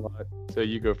talked a lot. So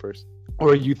you go first. Or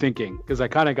are you thinking? Because I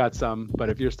kind of got some, but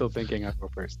if you're still thinking, I'll go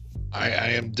first. I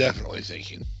am definitely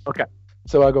thinking. Okay,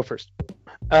 so I'll go first.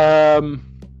 I don't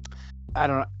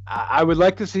know. I would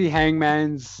like to see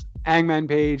Hangman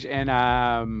Page and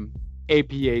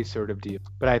APA sort of deal,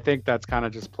 but I think that's kind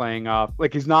of just playing off.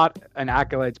 Like, he's not an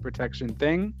Acolytes protection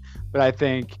thing, but I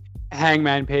think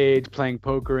Hangman Page playing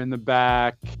poker in the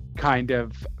back, kind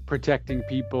of protecting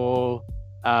people,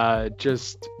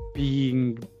 just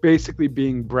basically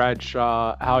being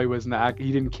Bradshaw, how he was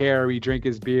he didn't care, he drank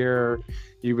his beer,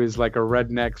 he was like a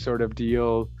redneck sort of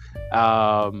deal.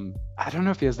 I don't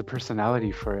know if he has the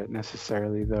personality for it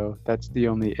necessarily, though. That's the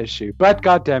only issue, but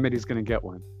god damn it, he's gonna get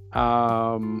one.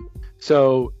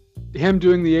 So him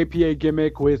doing the APA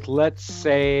gimmick with, let's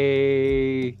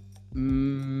say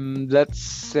him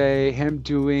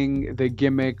doing the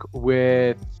gimmick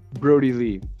with Brody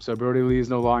Lee. So Brody Lee is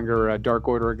no longer a Dark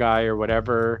Order guy or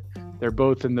whatever. They're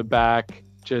both in the back,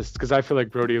 just because I feel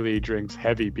like Brody Lee drinks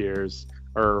heavy beers.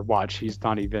 Or watch, he's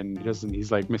like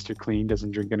Mr. Clean,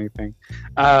 doesn't drink anything.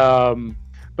 But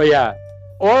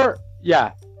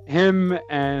yeah, him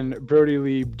and Brody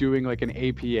Lee doing like an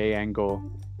APA angle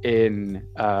in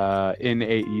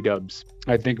AE dubs,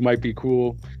 I think might be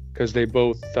cool because they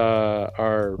both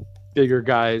are bigger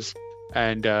guys,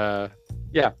 and so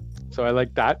I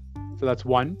like that. So that's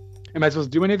one. Am I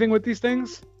supposed to do anything with these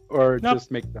things, or Nope. just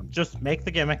make them? Just make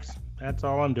the gimmicks. That's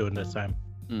all I'm doing this time.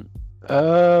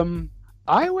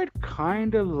 I would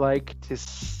kind of like to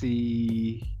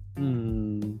see.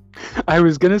 I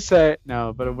was gonna say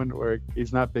no, but it wouldn't work.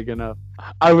 He's not big enough.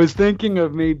 I was thinking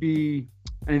of maybe,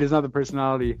 and he doesn't have the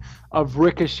personality of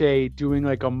Ricochet doing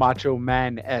like a Macho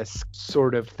Man-esque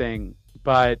sort of thing,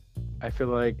 but I feel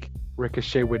like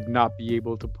Ricochet would not be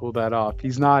able to pull that off.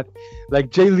 He's not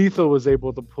like Jay Lethal was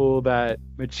able to pull that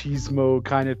machismo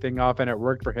kind of thing off, and it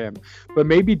worked for him. But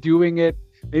maybe doing it,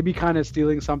 maybe kind of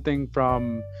stealing something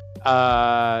from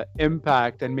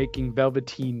Impact and making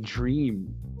Velveteen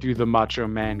Dream do the Macho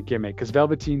Man gimmick, because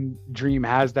Velveteen Dream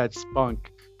has that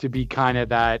spunk to be kind of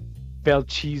that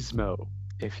Velchismo,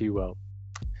 if you will.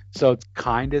 So it's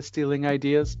kind of stealing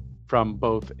ideas from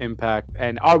both Impact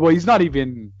and he's not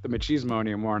even the machismo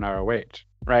anymore in ROH,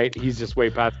 right? He's just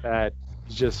way past that.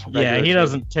 He's just He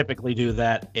doesn't typically do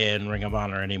that in Ring of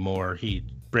Honor anymore. He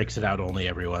breaks it out only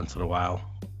every once in a while.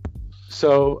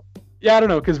 So yeah, I don't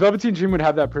know, because Velveteen Dream would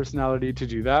have that personality to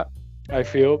do that, I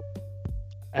feel.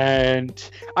 And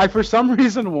I, for some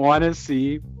reason, want to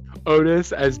see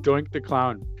Otis as Doink the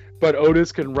Clown, but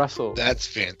Otis can wrestle. That's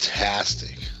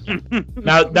fantastic.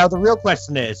 Now the real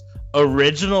question is,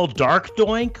 original Dark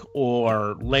Doink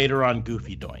or later on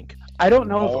Goofy Doink? I don't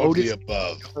know if All of Otis. the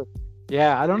above.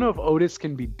 Yeah, I don't know if Otis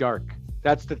can be dark.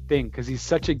 That's the thing, because he's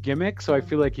such a gimmick. So I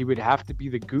feel like he would have to be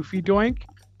the Goofy Doink.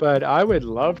 But I would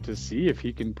love to see if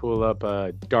he can pull up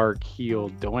a dark heel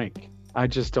Doink. I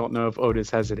just don't know if Otis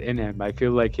has it in him. I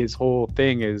feel like his whole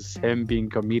thing is him being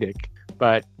comedic.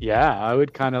 But yeah, I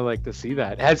would kind of like to see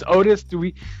that. Has Otis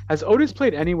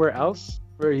played anywhere else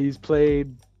where he's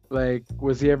played, like,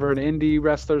 was he ever an indie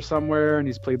wrestler somewhere and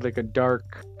he's played like a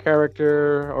dark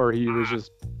character, or he was just...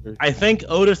 I think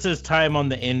Otis's time on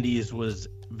the indies was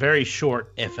very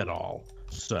short, if at all.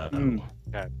 So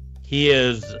okay. He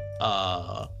is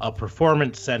a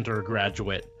performance center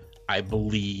graduate, I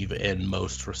believe, in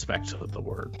most respects of the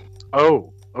word.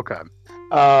 Oh, okay.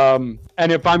 And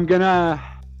if I'm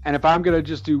gonna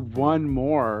just do one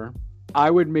more, I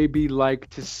would maybe like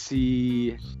to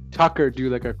see Tucker do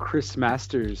like a Chris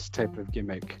Masters type of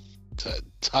gimmick.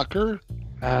 Tucker?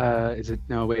 Is it?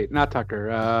 No, wait, not Tucker.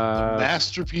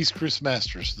 Masterpiece Chris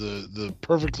Masters, the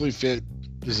perfectly fit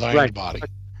designed body.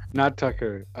 Not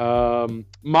Tucker.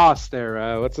 Moss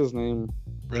there. What's his name?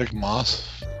 Riddick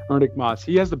Moss. Riddick Moss.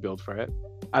 He has the build for it.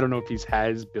 I don't know if he's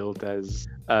has built as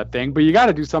a thing, but you got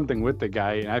to do something with the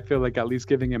guy. And I feel like at least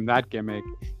giving him that gimmick,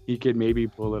 he could maybe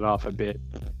pull it off a bit.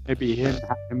 Maybe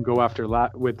have him go after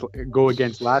go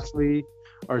against Lashley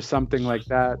or something like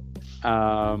that.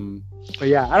 But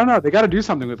yeah, I don't know. They got to do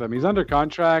something with him. He's under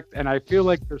contract, and I feel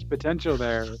like there's potential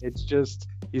there. It's just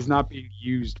he's not being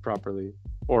used properly.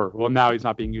 Now he's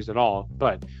not being used at all.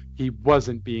 But he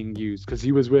wasn't being used because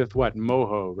he was with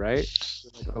Moho, right?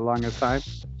 For the longest time.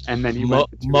 And then he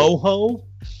went to Moho?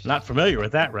 Not familiar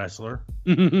with that wrestler.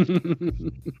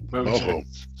 Moho.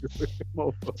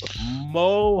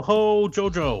 Moho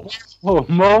Jojo. Oh,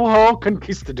 Moho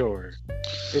Conquistador.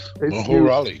 Moho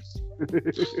Raleigh.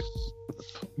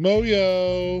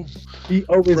 Moyo. He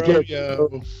always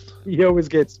Froyo.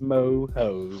 gets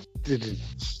Moho.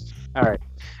 All right.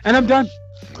 And I'm done.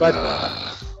 But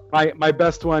my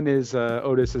best one is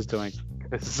Otis is doing,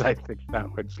 because I think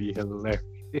that would be hilarious.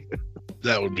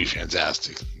 That would be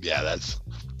fantastic. Yeah,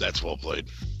 that's well played.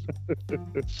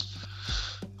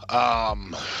 All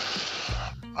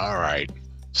right.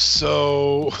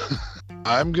 So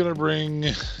I'm gonna bring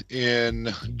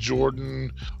in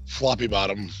Jordan Floppy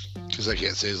Bottom, because I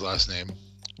can't say his last name,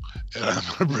 and I'm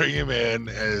gonna bring him in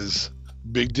as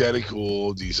Big Daddy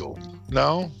Cool Diesel.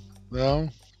 No.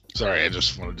 Sorry, I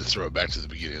just wanted to throw it back to the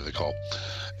beginning of the call.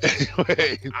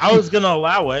 Anyway, I was gonna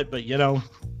allow it, but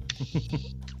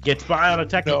gets by on a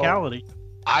technicality. No,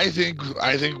 I think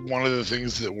one of the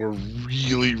things that we're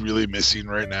really, really missing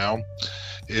right now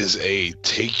is a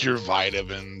take your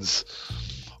vitamins,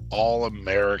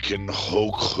 all-American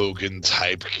Hulk Hogan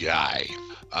type guy.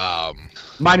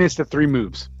 Minus the 3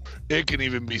 moves. It can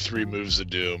even be 3 moves of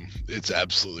doom. It's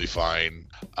absolutely fine.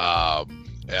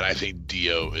 And I think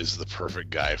Dio is the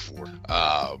perfect guy for it.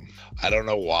 I don't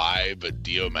know why, but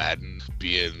Dio Madden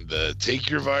being the take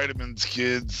your vitamins,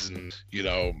 kids, and,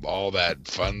 all that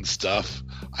fun stuff.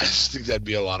 I just think that'd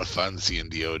be a lot of fun seeing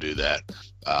Dio do that.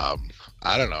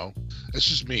 I don't know. That's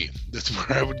just me. That's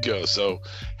where I would go. So,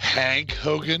 Hank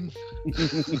Hogan.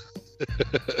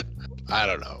 I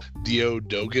don't know. Dio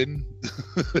Dogan.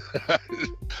 I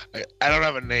don't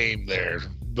have a name there,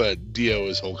 but Dio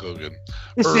is Hulk Hogan.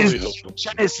 This is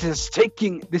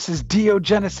Dio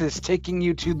Genesis taking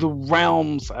you to the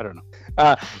realms. I don't know.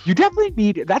 You definitely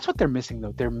need. That's what they're missing,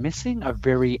 though. They're missing a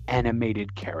very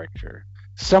animated character.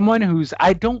 Someone who's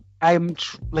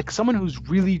someone who's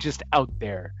really just out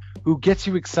there, who gets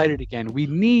you excited again. We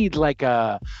need like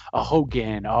a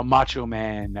Hogan, a Macho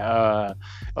Man, a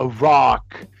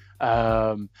Rock,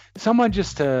 someone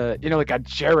just like a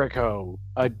Jericho,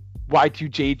 a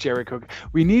Y2J Jericho.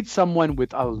 We need someone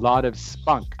with a lot of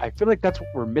spunk. I feel like that's what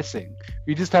we're missing.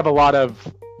 We just have a lot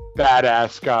of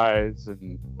badass guys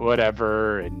and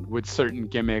whatever, and with certain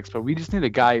gimmicks, but we just need a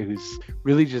guy who's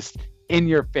really just in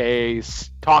your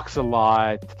face, talks a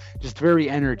lot, just very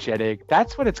energetic.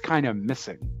 That's what it's kind of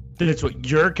missing. That's what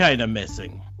you're kind of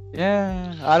missing.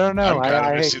 Yeah, I don't know. I'm kind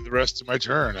of missing the rest of my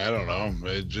turn. I don't know.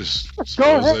 It just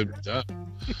go ahead.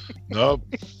 Nope.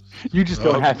 You just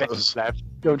don't have any left.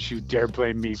 Don't you dare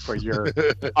blame me for your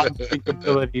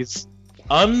unthinkabilities.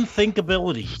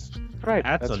 Unthinkabilities. Right.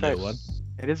 That's a new one.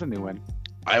 It is a new one.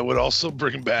 I would also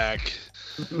bring back.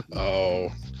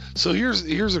 So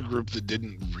here's a group that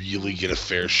didn't really get a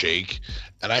fair shake,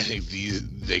 and I think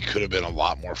they could have been a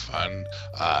lot more fun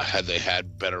had they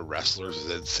had better wrestlers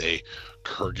than, say,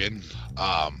 Kurgan.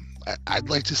 I'd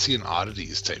like to see an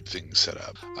oddities type thing set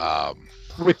up.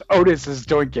 With Otis as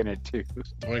Doink in it too.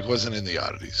 Doink wasn't in the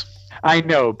oddities. I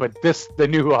know, but the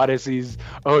new Odysseys,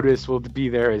 Otis will be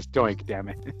there as Doink. Damn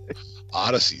it.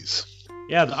 Odysseys.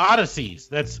 Yeah, the Odysseys.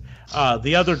 That's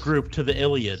the other group to the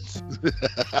Iliads.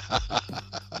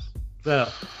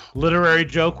 The literary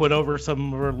joke went over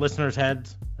some of our listeners'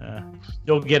 heads.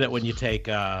 You'll get it when you take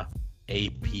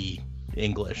AP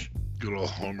English. Good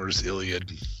old Homer's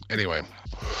Iliad. Anyway,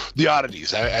 the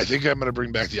oddities. I think I'm going to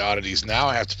bring back the oddities. Now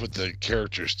I have to put the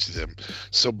characters to them.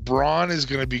 So Braun is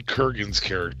going to be Kurgan's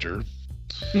character.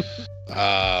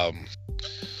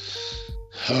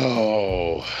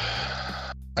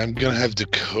 I'm going to have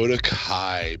Dakota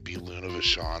Kai be Luna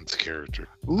Vachon's character.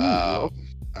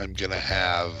 I'm going to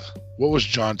have... What was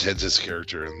John Tentz's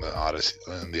character in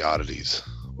the oddities?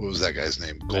 What was that guy's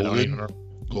name? Golga?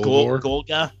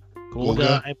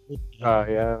 Golga.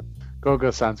 Yeah.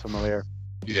 Golga sounds familiar.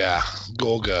 Yeah,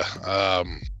 Golga.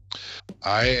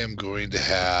 I am going to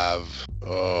have...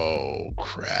 Oh,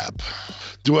 crap.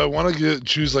 Do I want to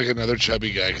choose like another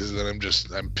chubby guy? Because then I'm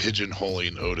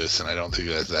pigeonholing Otis, and I don't think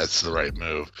that's the right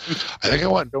move. I think I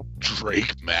want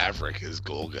Drake Maverick as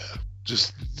Golga.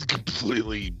 Just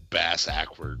completely bass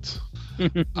backwards.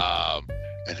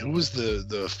 And who was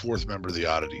the fourth member of the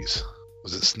Oddities?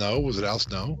 Was it Snow? Was it Al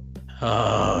Snow?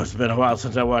 Oh, it's been a while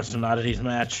since I watched an Oddities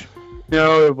match.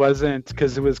 No, it wasn't,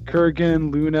 because it was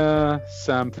Kurgan, Luna,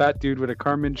 some fat dude with a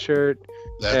Carmen shirt.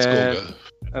 That's Golga.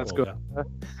 That's Golga.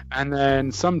 And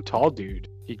then some tall dude.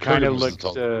 He kind of looked.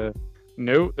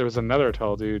 No, there was another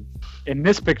tall dude. In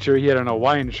this picture, he had an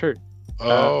Hawaiian shirt.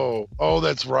 Oh,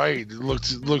 that's right. It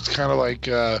looks kind of like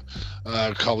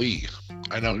Kali.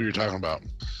 I know who you're talking about.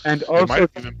 And also, it might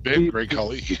have even been Great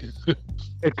Kali.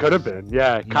 It could have been,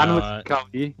 yeah. It kind of looks like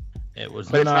Kali. It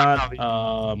was not.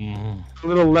 A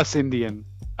little less Indian.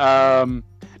 And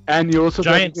you also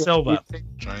Giant Silva.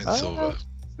 Silva.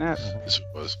 Snap. Yes, it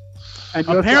was. And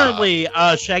apparently,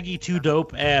 Shaggy 2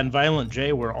 Dope and Violent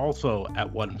J were also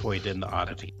at one point in the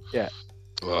Oddity. Yeah.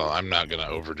 Well, I'm not gonna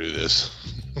overdo this.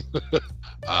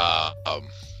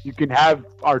 You can have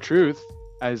R-Truth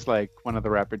as like one of the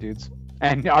rapper dudes,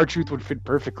 and R-Truth would fit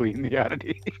perfectly in the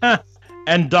Oddity.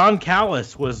 And Don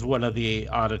Callis was one of the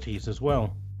Oddities as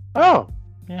well. Oh,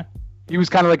 yeah. He was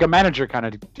kind of like a manager kind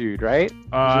of dude, right?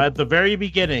 At the very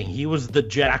beginning, he was the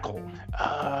Jackal.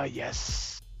 Yes.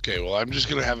 Okay, well, I'm just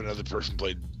gonna have another person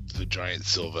play the Giant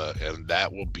Silva, and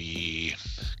that will be.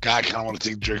 God, I kind of want to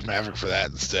take Drake Maverick for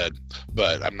that instead,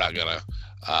 but I'm not gonna.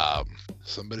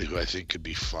 Somebody who I think could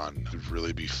be fun, could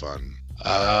really be fun.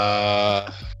 Dead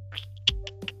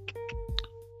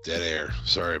air.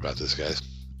 Sorry about this, guys.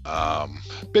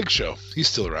 Big Show. He's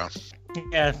still around.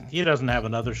 Yeah, he doesn't have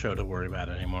another show to worry about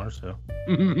anymore, so.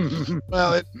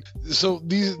 Well,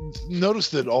 notice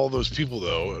that all those people,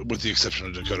 though, with the exception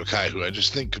of Dakota Kai, who I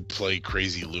just think could play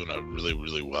Crazy Luna really,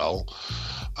 really well.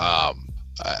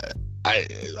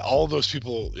 All those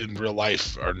people in real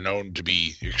life are known to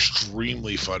be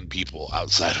extremely fun people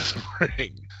outside of the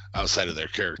ring, outside of their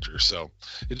character. So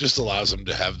it just allows them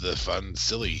to have the fun,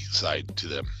 silly side to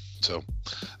them. So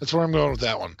that's where I'm going with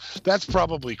that one. That's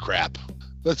probably crap.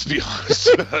 Let's be honest.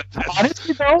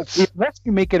 Honestly, though, unless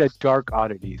you make it a dark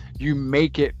Oddity, you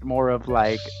make it more of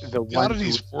like the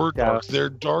Oddities were dark.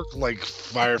 They're dark like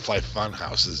Firefly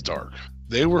Funhouse is dark.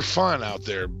 They were fun out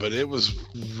there, but it was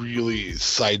really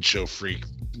Sideshow Freak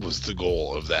was the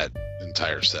goal of that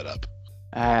entire setup.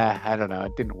 I don't know.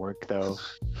 It didn't work though.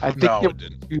 I think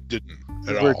it didn't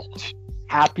at all.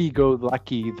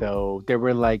 Happy-go-lucky though. They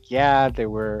were like, there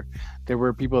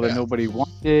were people that nobody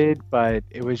wanted, but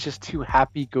it was just too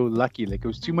happy-go-lucky. Like it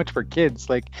was too much for kids.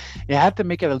 Like you had to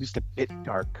make it at least a bit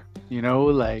dark,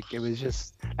 Like it was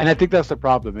just. And I think that's the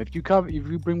problem. If you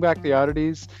bring back the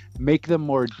Oddities, make them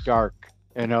more dark.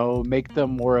 Make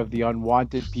them more of the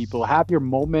unwanted people. Have your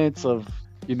moments of,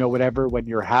 whatever when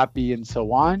you're happy and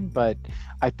so on. But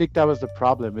I think that was the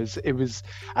problem. It was,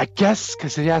 I guess,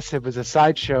 because yes, it was a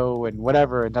sideshow and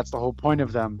whatever, and that's the whole point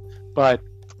of them. But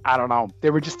I don't know. They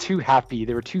were just too happy.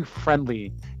 They were too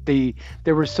friendly. They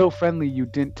were so friendly you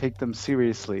didn't take them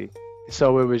seriously.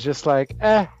 So it was just like,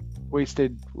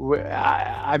 wasted.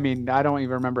 I mean, I don't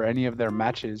even remember any of their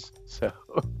matches, so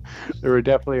they were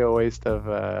definitely a waste of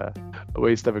a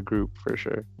group for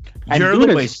sure. And You're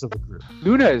the waste of a group.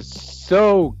 Luna is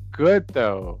so good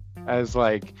though, as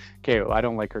like, okay, well, I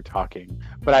don't like her talking,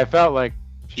 but I felt like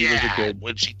she was a good.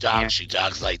 When she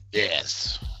talks like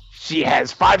this. She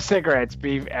has 5 cigarettes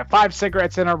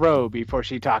in a row before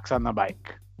she talks on the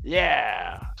mic.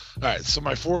 Yeah. All right, so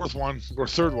my third one,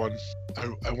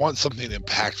 I want something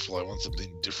impactful. I want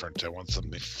something different. I want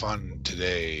something fun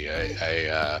today.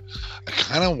 I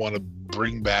kind of want to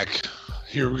bring back.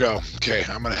 Here we go. Okay,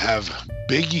 I'm gonna have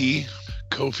Big E,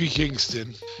 Kofi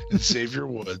Kingston, and Xavier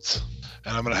Woods,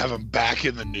 and I'm gonna have them back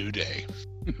in the New Day.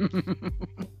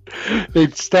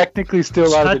 It's technically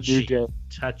still out of the New Day.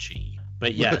 Touchy,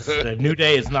 but yes, the New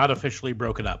Day is not officially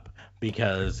broken up.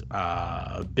 Because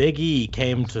Big E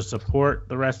came to support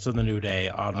the rest of the New Day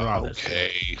on Raw.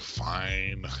 Okay,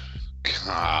 fine.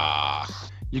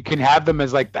 You can have them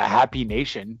as like the Happy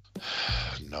Nation.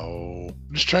 No,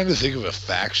 I'm just trying to think of a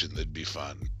faction that'd be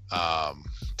fun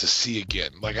to see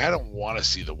again. Like I don't want to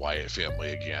see the Wyatt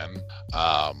family again.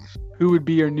 Who would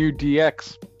be your new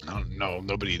DX? I don't know.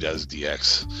 Nobody does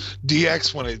DX.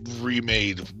 DX when it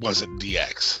remade wasn't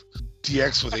DX.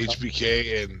 DX with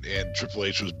HBK and Triple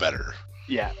H was better.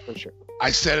 Yeah, for sure.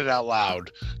 I said it out loud.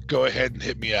 Go ahead and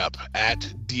hit me up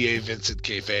at DA Vincent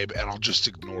Kayfabe, and I'll just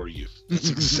ignore you.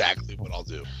 That's exactly what I'll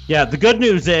do. Yeah, the good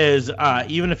news is,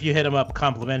 even if you hit him up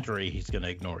complimentary, he's going to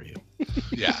ignore you.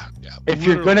 Yeah. If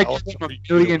you're gonna Literally, give him I'll $1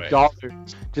 throw you million away.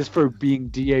 just for being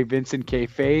DA Vincent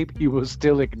kayfabe, he will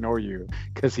still ignore you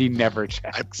because he never I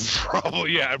checks.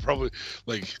 probably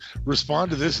like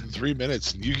respond to this in 3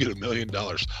 minutes and you get $1 million.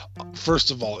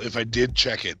 First of all, if I did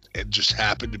check it and just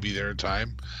happened to be there in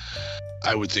time,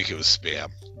 I would think it was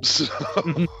spam. So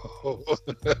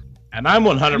And I'm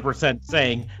 100%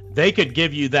 saying they could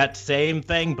give you that same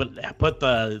thing, but put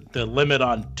the limit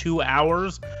on 2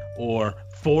 hours or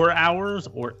 4 hours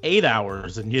or 8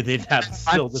 hours, and they'd have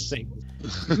still the same.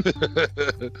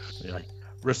 You're like,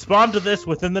 respond to this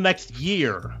within the next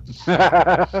year.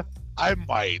 I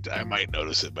might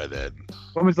notice it by then.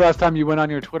 When was the last time you went on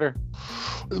your Twitter?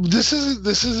 This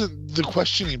isn't the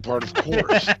questioning part, of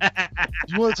course.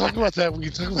 You want to talk about that? We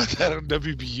can talk about that on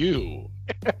WBU.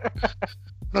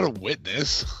 I'm not a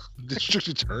witness. I'm the district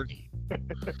attorney.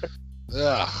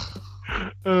 Ugh.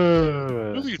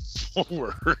 Moving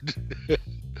forward.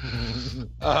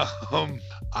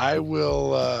 I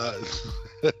will.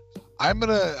 I'm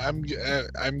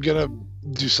gonna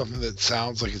do something that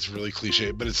sounds like it's really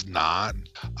cliche, but it's not.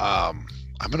 I'm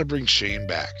gonna bring Shane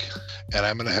back, and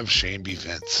I'm gonna have Shane be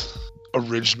Vince,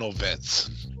 original Vince.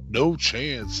 No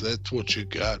chance. That's what you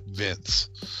got, Vince.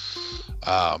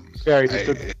 Barry,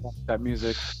 that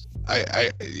music.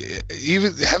 I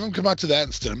even have him come out to that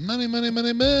instead of money.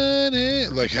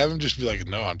 Like, have him just be like,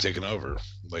 no, I'm taking over.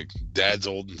 Like, Dad's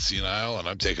old and senile, and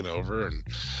I'm taking over, and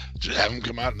just have him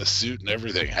come out in the suit and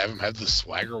everything. Have him have the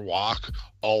swagger walk,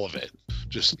 all of it.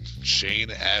 Just Shane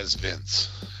as Vince.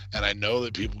 And I know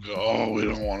that people go, oh, we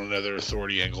don't want another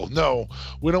authority angle. No,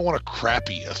 we don't want a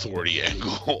crappy authority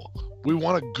angle. We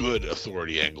want a good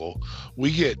authority angle.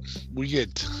 We get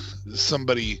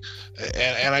somebody,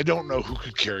 and I don't know who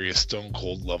could carry a Stone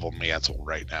Cold level mantle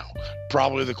right now.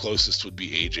 Probably the closest would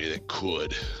be AJ that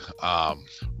could.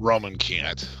 Roman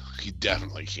can't. He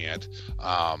definitely can't.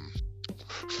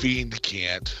 Fiend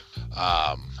can't.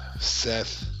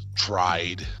 Seth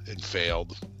tried and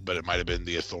failed, but it might have been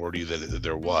the authority that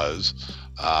there was.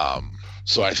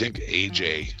 So I think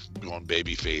AJ going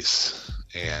babyface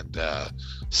and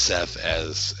Seth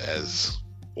as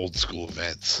old school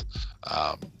Vince.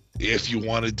 If you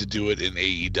wanted to do it in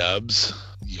AE dubs,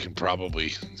 you can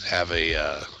probably have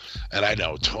and I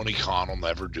know Tony Khan will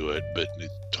never do it, but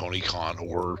Tony Khan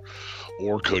or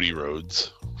Cody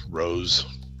Rhodes.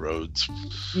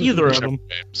 Either of them.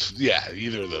 Yeah,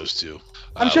 either of those two.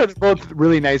 I'm sure they're both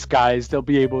really nice guys. They'll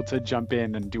be able to jump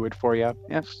in and do it for you.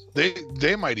 Yeah.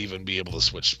 They might even be able to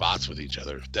switch spots with each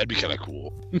other. That'd be kind of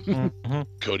cool. Mm-hmm.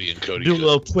 Cody and Cody do a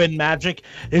little twin magic.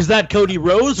 Is that Cody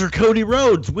Rhodes or Cody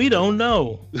Rhodes? We don't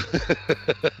know.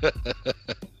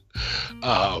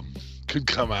 Could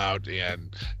come out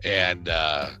and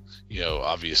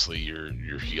obviously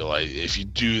your heel. If you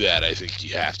do that, I think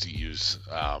you have to use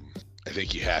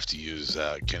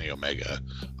Kenny Omega,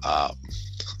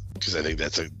 because I think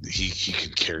that's he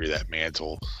can carry that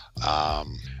mantle.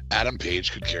 Adam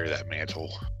Page could carry that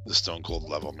mantle, the Stone Cold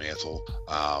level mantle.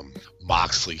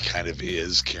 Moxley kind of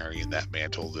is carrying that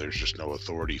mantle. There's just no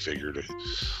authority figure to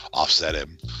offset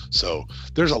him. So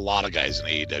there's a lot of guys in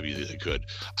AEW that could.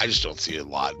 I just don't see a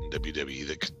lot in WWE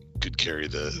that could carry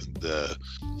the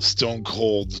Stone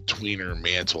Cold tweener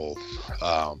mantle.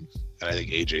 And I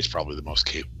think AJ is probably the most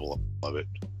capable of it.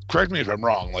 Correct me if I'm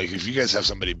wrong. Like, if you guys have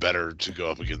somebody better to go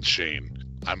up against Shane,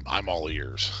 I'm all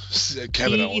ears.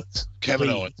 Kevin Owens.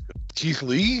 Keith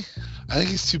Lee? I think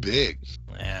he's too big.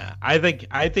 Yeah, I think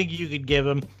you could give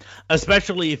him,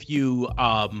 especially if you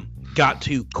got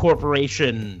to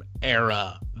corporation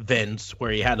era Vince,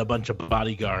 where he had a bunch of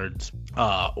bodyguards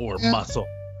muscle,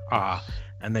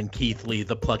 and then Keith Lee,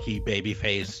 the plucky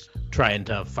babyface, trying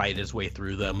to fight his way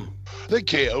through them. I think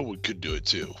KO could do it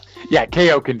too. Yeah,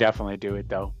 KO can definitely do it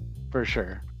though, for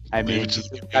sure. I mean, to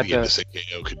say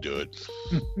KO could do it.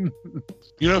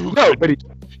 You know who?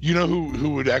 You know who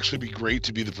would actually be great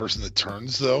to be the person that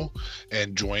turns though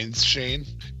and joins Shane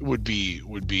would be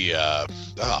oh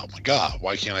my god,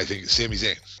 why can't I think Sami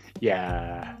Zayn?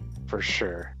 Yeah, for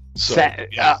sure. So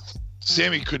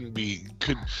Sammy could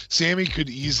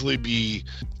easily be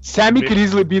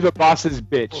the boss's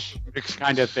bitch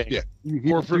kind of thing. Yeah.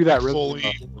 Corporate do that really Foley,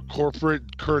 or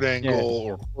corporate Kurt Angle,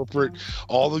 or corporate,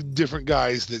 all the different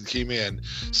guys that came in,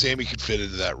 Sammy could fit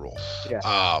into that role.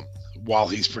 Yeah. While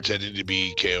he's pretending to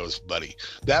be KO's buddy.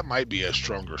 That might be a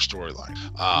stronger storyline.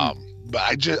 But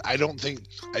I don't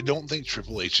think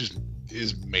Triple H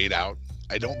is made out.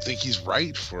 I don't think he's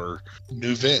right for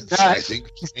new Vince. I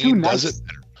think Shane does it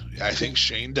better. I think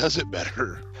Shane does it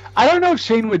better. I don't know if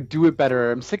Shane would do it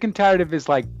better. I'm sick and tired of his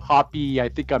like poppy, I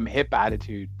think I'm hip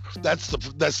attitude. That's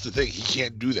the thing. He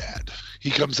can't do that.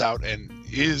 He comes out and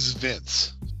is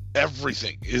Vince.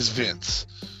 Everything is Vince.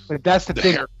 But that's the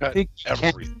thing. Haircut, I think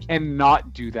everything. he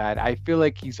cannot do that. I feel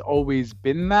like he's always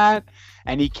been that,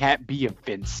 and he can't be a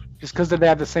Vince. Just because they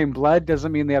have the same blood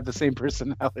doesn't mean they have the same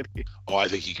personality. Oh, I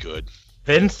think he could.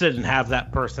 Vince didn't have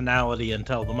that personality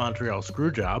until the Montreal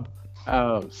Screwjob.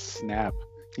 Oh, snap.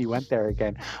 He went there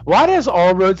again. Why does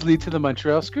all roads lead to the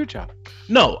Montreal Screwjob?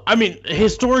 No, I mean,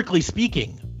 historically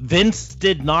speaking, Vince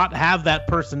did not have that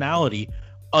personality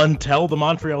until the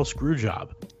Montreal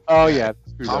Screwjob. Oh, yeah.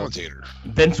 Commentator.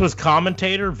 Vince was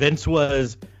commentator. Vince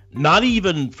was not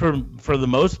even, for the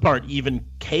most part, even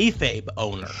kayfabe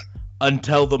owner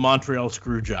until the Montreal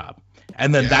Screwjob.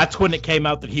 And then that's when it came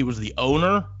out that he was the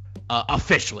owner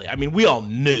officially. I mean, we all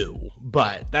knew,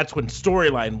 but that's when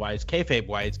storyline-wise,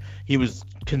 kayfabe-wise, he was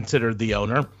considered the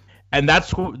owner. And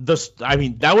that's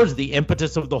that was the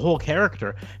impetus of the whole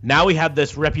character. Now he had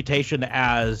this reputation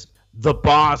as the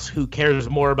boss who cares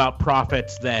more about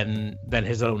profits than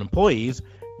his own employees,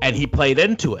 and he played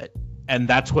into it. And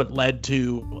that's what led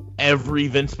to every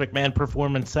Vince McMahon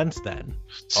performance since then.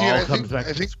 See, I think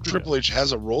Triple H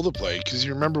has a role to play, because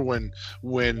you remember when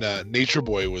Nature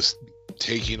Boy was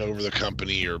taking over the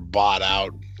company or bought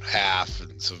out half,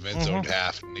 and so Vince owned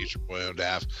half and Nature Boy owned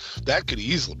half. That could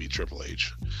easily be Triple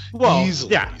H. Well,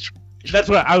 yeah, that's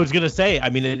what I was gonna say. I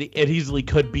mean, it easily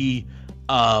could be.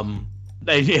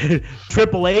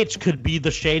 Triple H could be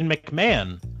the Shane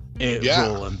McMahon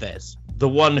role in this. The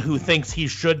one who thinks he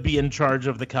should be in charge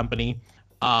of the company,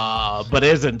 but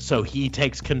isn't, so he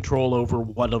takes control over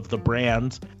one of the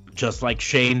brands, just like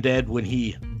Shane did when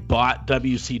he bought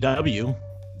WCW.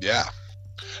 Yeah.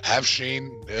 Have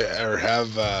Shane or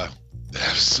have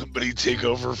somebody take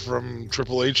over from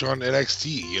Triple H on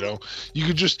NXT. You know, you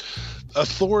could just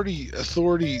authority.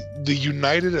 The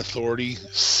United Authority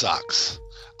sucks.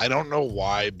 I don't know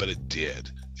why, but it did,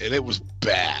 and it was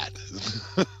bad.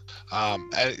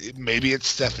 Maybe it's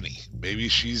Stephanie. Maybe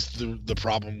she's the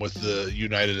problem with the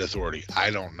United Authority. I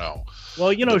don't know.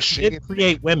 Well, you know, she did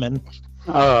create women.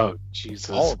 Oh, Jesus.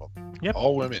 All of them. Yep.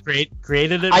 All women.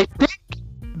 Created it. I think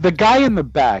the guy in the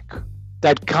back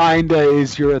that kind of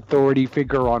is your authority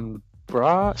figure on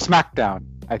SmackDown,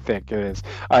 I think it is.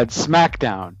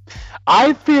 SmackDown.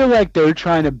 I feel like they're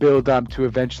trying to build up to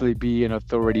eventually be an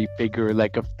authority figure,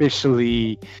 like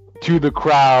officially to the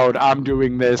crowd. I'm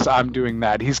doing this, I'm doing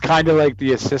that. He's kind of like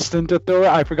the assistant authority.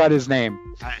 I forgot his name.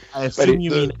 I assume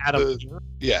you mean Adam.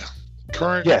 Yeah.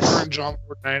 Current John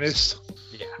Laurinaitis.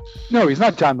 Yeah. No, he's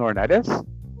not John Laurinaitis.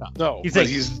 No,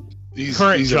 he's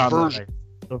current John version.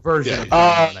 The version.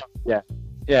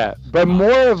 Yeah, but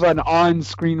more of an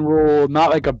on-screen role, not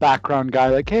like a background guy,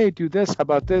 like, hey, do this, how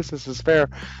about this, this is fair,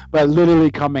 but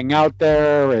literally coming out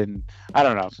there, and I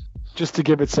don't know, just to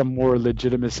give it some more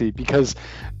legitimacy, because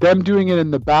them doing it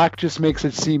in the back just makes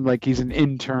it seem like he's an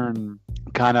intern,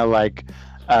 kind of like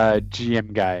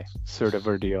GM guy sort of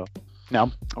ordeal.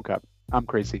 No? Okay. I'm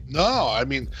crazy. No, I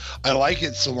mean, I like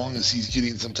it so long as he's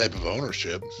getting some type of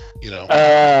ownership, you know,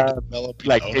 developing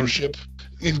like ownership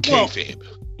in kayfabe.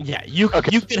 Yeah, you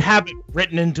could have it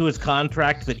written into his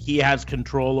contract that he has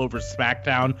control over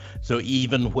SmackDown. So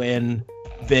even when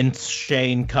Vince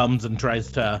Shane comes and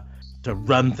tries to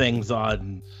run things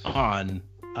on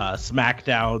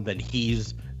SmackDown, that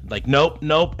he's like, nope,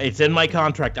 it's in my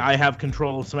contract. I have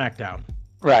control of SmackDown.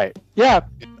 Right. Yeah,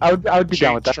 I would be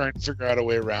down with that. Trying to figure out a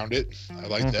way around it. I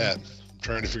like that.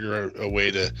 Trying to figure out a way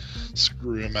to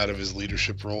screw him out of his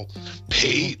leadership role.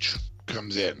 Paige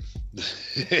comes in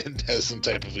and has some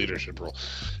type of leadership role.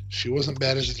 She wasn't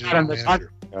bad as a general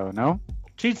manager. No.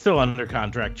 She's still under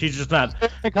contract. She's just not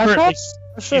currently.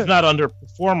 She's not under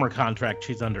performer contract.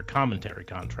 She's under commentary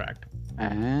contract.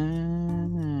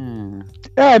 Yeah,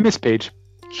 I miss Paige.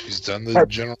 She's done the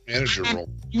general manager role.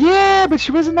 Yeah, but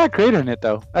she wasn't that great in it,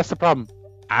 though. That's the problem.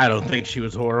 I don't think she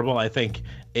was horrible. I think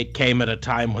it came at a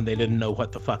time when they didn't know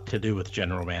what the fuck to do with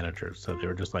general managers, so they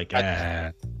were just like,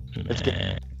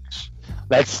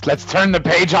 Let's turn the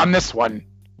page on this one.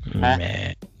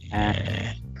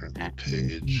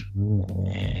 Page.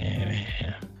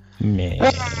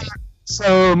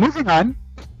 So moving on.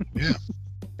 Yeah.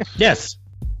 Yes.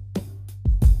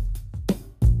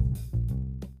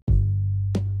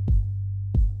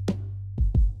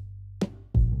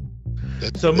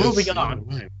 So moving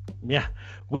on. Yeah.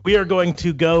 We are going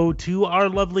to go to our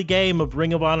lovely game of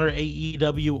Ring of Honor,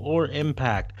 AEW, or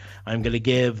Impact. I'm going to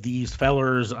give these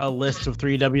fellers a list of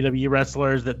 3 WWE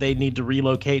wrestlers that they need to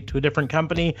relocate to a different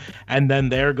company, and then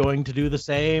they're going to do the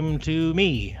same to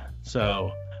me.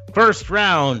 So First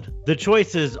round, the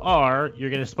choices are, you're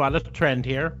going to spot a trend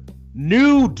here,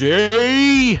 New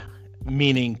Day,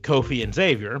 meaning Kofi and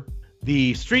Xavier,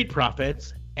 the Street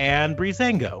Profits, and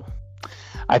Breezango.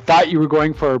 I thought you were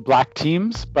going for black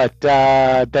teams, but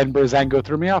then Breezango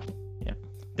threw me off. Yeah,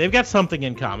 they've got something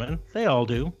in common. They all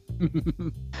do.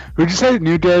 Who'd you say?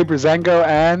 New Day, Breezango,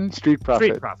 and Street Profits?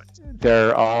 Street Profits.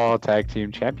 They're all tag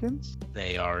team champions?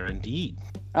 They are indeed.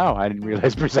 Oh, I didn't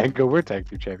realize Breezango were tag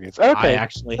team champions. Okay. I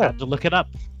actually had to look it up.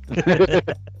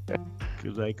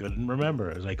 Because I couldn't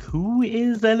remember. I was like, who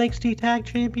is NXT Tag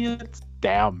Champions?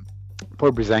 Damn.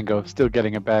 Poor Breezango, still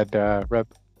getting a bad rep.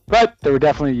 But they were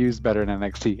definitely used better in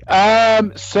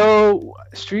NXT. So,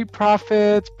 Street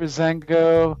Profits,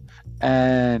 Breezango,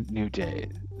 and New Day.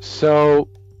 So,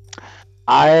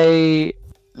 I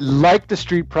like the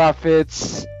Street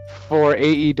Profits for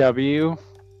AEW,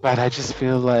 but I just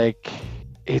feel like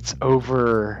it's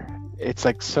over. It's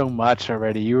like so much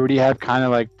already. You already have kind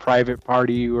of like Private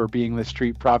Party or being the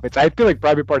Street Profits. I feel like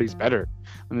Private Party's better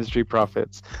than the Street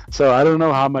Profits. So I don't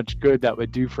know how much good that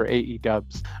would do for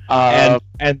AEW.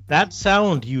 And that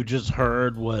sound you just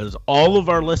heard was all of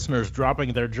our listeners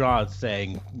dropping their jaws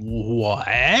saying,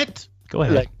 "What?" Go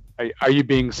ahead. Are you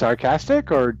being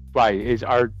sarcastic, or why is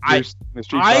the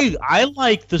Street Profits? I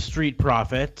like the Street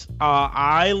Profit.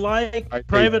 I like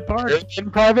Private Party. In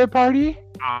Private Party?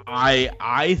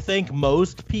 I think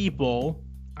most people,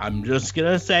 I'm just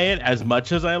gonna say it, as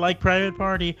much as I like Private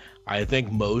Party, I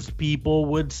think most people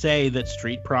would say that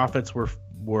Street Profits were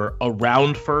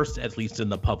around first, at least in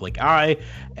the public eye,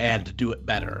 and do it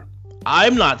better.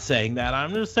 I'm not saying that.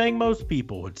 I'm just saying most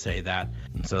people would say that.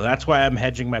 And so that's why I'm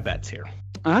hedging my bets here.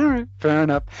 All right, fair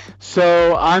enough.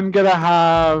 So I'm gonna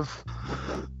have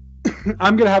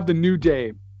the New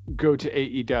Day go to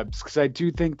AEW because I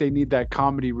do think they need that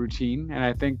comedy routine, and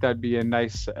I think that'd be a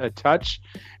nice touch.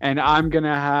 And I'm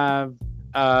gonna have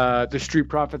the Street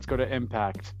Profits go to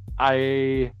Impact.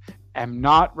 I am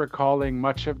not recalling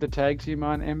much of the tag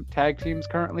teams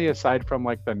currently, aside from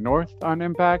like the North on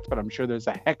Impact, but I'm sure there's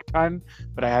a heck ton.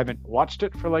 But I haven't watched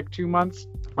it for like 2 months.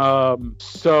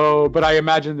 But I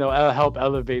imagine they'll help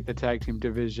elevate the tag team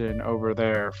division over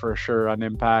there for sure on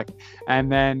Impact.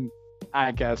 And then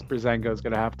I guess Breezango is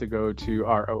going to have to go to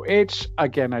ROH.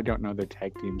 Again, I don't know the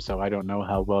tag team, so I don't know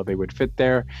how well they would fit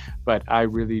there. But I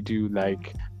really do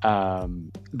like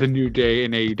the New Day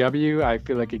in AEW. I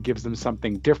feel like it gives them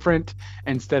something different.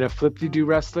 Instead of flip-de-doo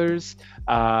wrestlers,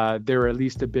 they're at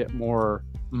least a bit more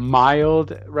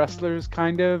mild wrestlers,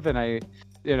 kind of. And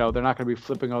they're not going to be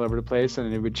flipping all over the place,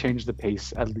 and it would change the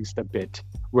pace at least a bit.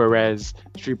 Whereas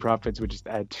Street Profits would just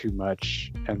add too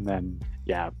much, and then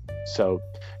so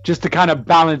just to kind of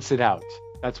balance it out.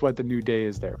 That's what the New Day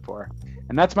is there for,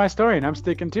 and that's my story, and I'm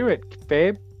sticking to it,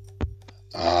 babe.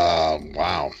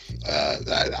 Wow.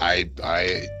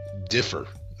 I differ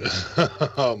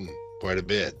quite a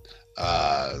bit.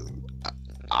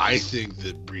 I think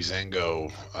that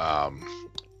Breezango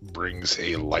brings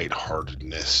a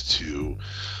lightheartedness to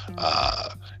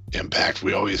Impact.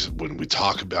 We always, when we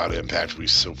talk about Impact, we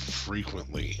so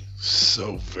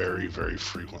very, very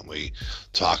frequently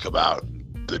talk about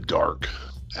the dark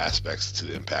aspects to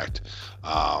the Impact.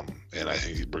 And I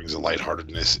think it brings a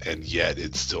lightheartedness, and yet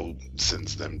it still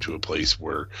sends them to a place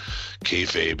where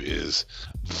kayfabe is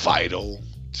vital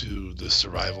to the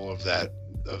survival of that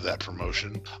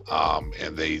promotion,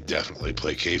 and they definitely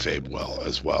play kayfabe well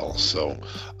as well. So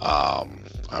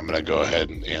I'm gonna go ahead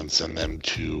and send them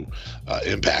to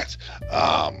Impact.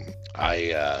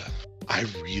 I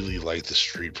really like the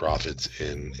Street Profits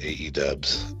in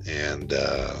AEW, and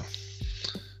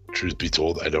truth be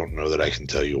told, I don't know that I can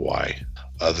tell you why,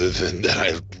 other than that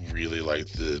I really like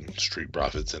the Street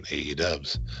Profits in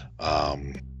AEW.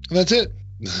 And that's it.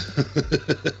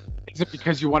 Is it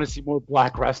because you want to see more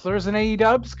black wrestlers in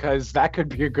AEW? Because that could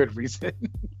be a good reason.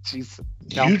 Jeez.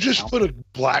 You just put a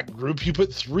black group. You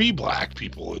put 3 black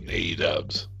people in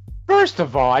AEW. First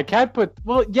of all, I can't put...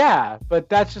 Well, yeah, but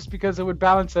that's just because it would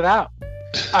balance it out.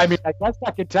 I mean, I guess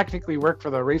that could technically work for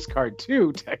the race card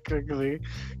too, technically.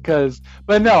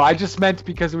 But no, I just meant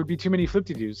because it would be too many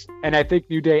flip-de-doos. And I think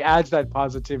New Day adds that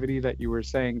positivity that you were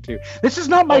saying too. This is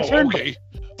not my turn. Okay.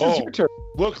 This is your turn.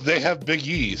 Look, they have Big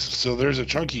E's, so there's a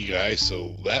chunky guy,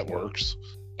 so that works.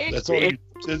 That's the only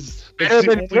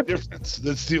difference.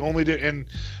 That's the only difference.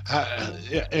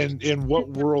 And in what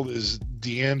world is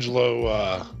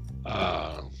D'Angelo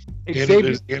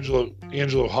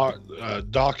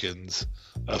Dawkins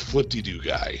a flip-de-doo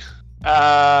guy?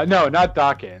 No, not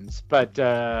Dawkins, but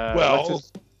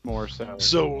more so.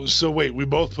 So wait, we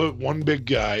both put one big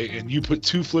guy, and you put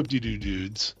 2 flip-de-doo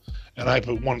dudes, and I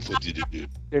put 1 flip-de-doo dude.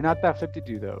 They're not that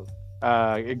flip-de-doo though.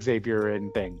 Xavier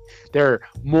and thing. They're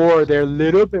a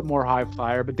little bit more high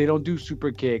flyer, but they don't do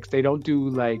super kicks. They don't do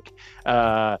like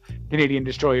Canadian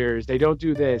destroyers. They don't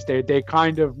do this. They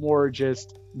kind of more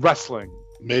just wrestling.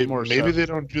 Maybe they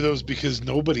don't do those because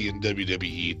nobody in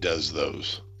WWE does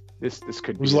those. This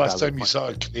could be. When was the last time you saw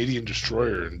a Canadian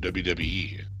destroyer in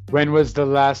WWE? When was the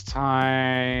last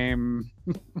time?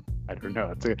 I don't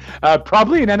know.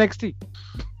 Probably in NXT.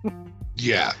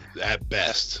 Yeah, at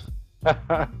best.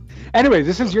 Anyway,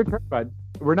 this is your turn, bud.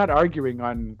 We're not arguing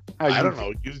on. I don't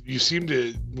know. You seem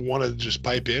to want to just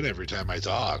pipe in every time I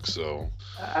talk, so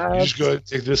you just go ahead and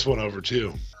take this one over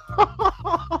too.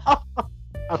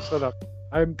 I'll shut up.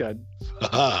 I'm done.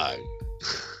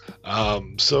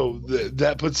 So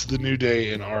that puts the New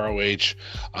Day in ROH,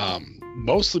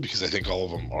 mostly because I think all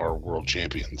of them are world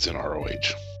champions in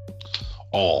ROH.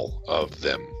 All of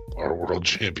them are world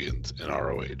champions in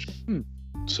ROH.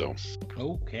 So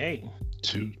okay,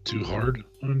 too hard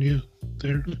on you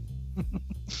there?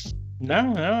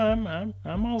 No,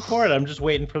 I'm all for it. I'm just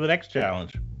waiting for the next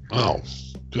challenge. Oh,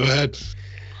 go ahead.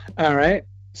 All right.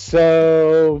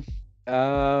 So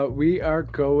we are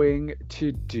going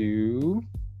to do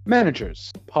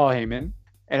managers. Paul Heyman.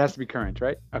 It has to be current,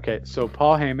 right? Okay. So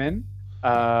Paul Heyman.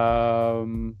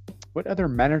 What other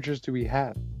managers do we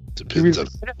have? Depends on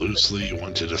loosely you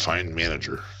want to define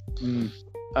manager.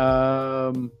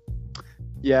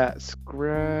 Yeah,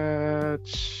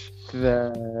 scratch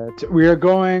that. We are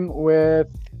going with.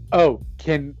 Oh,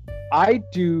 can I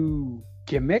do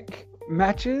gimmick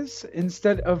matches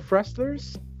instead of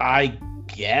wrestlers? I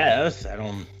guess. I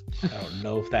don't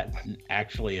know if that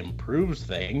actually improves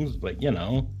things, but you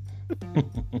know.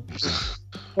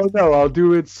 Oh no, I'll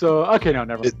do it. So okay, no,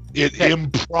 never. It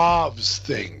improvs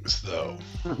things, though.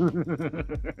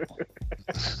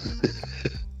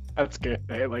 That's good.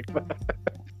 I like that.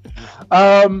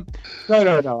 No.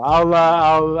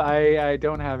 I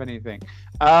don't have anything.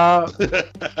 No.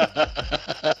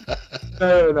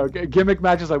 Gimmick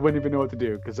matches, I wouldn't even know what to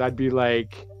do because I'd be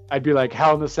like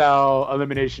Hell in a Cell,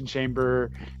 Elimination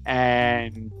Chamber,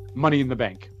 and Money in the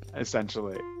Bank,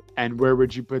 essentially. And where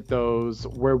would you put those?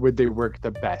 Where would they work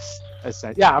the best?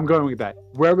 Yeah, I'm going with that.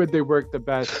 Where would they work the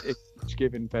best in each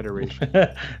given federation?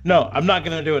 No, I'm not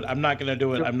going to do it. I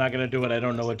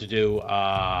don't know what to do.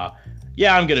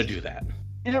 Yeah, I'm going to do that.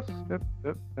 Yep.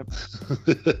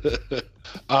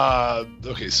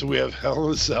 Okay, so we have Hell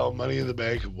in a Cell, Money in the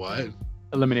Bank, and what?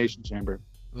 Elimination Chamber.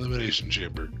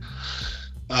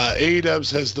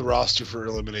 AEW has the roster for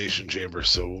Elimination Chamber,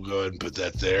 so we'll go ahead and put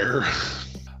that there.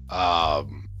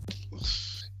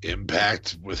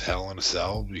 Impact with Hell in a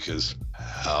Cell, because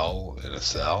Hell in a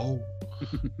Cell.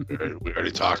 We already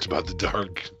talked about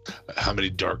how many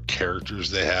dark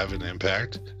characters they have in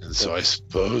Impact, and so I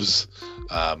suppose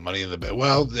Money in the Bank.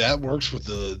 Well, that works with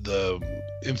the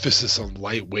emphasis on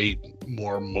lightweight,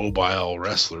 more mobile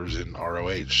wrestlers in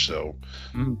ROH. So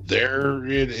there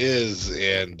it is,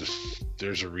 and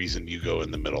there's a reason you go in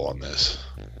the middle on this.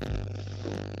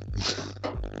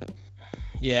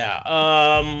 Yeah.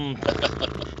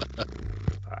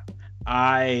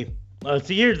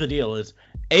 See, here's the deal: is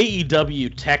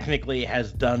AEW technically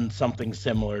has done something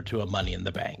similar to a Money in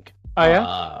the Bank. Oh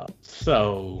yeah.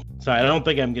 So I don't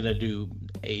think I'm gonna do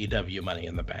AEW Money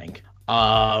in the Bank.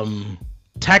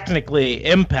 Technically,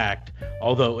 Impact,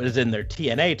 although it is in their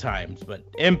TNA times, but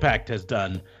Impact has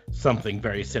done something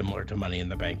very similar to Money in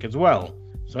the Bank as well.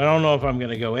 So I don't know if I'm going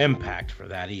to go Impact for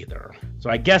that either. So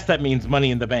I guess that means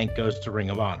Money in the Bank goes to Ring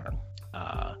of Honor.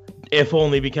 If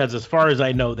only because, as far as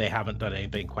I know, they haven't done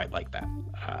anything quite like that.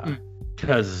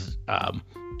 Because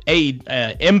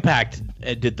Impact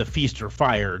did the Feast or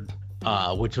Fired,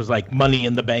 which was like Money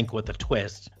in the Bank with a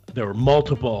twist. There were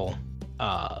multiple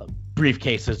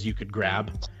briefcases you could grab.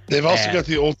 They've also got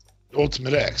the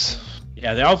Ultimate X.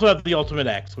 Yeah, they also have the Ultimate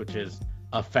X, which is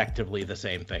effectively the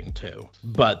same thing too,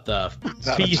 but the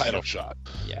not Feast, a title shot.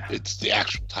 Yeah, it's the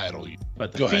actual title.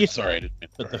 But the Go Feast, ahead. Sorry,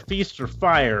 but the Feast or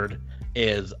Fired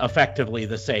is effectively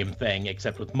the same thing,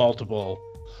 except with multiple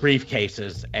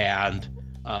briefcases, and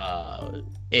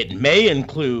it may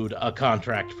include a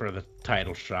contract for the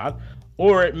title shot,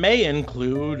 or it may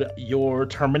include your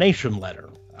termination letter.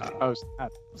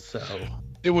 So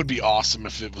it would be awesome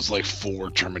if it was like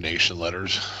 4 termination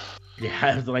letters.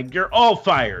 Yeah, it's like, you're all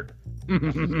fired.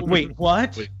 Wait,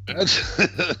 what?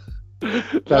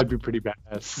 That'd be pretty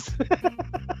badass.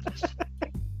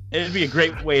 It'd be a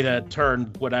great way to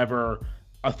turn whatever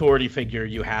authority figure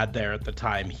you had there at the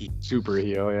time super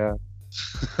heel, yeah.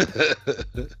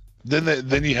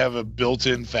 Then you have a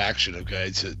built-in faction of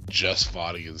guys that just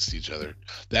fought against each other.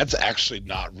 That's actually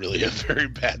not really a very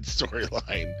bad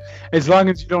storyline. As long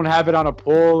as you don't have it on a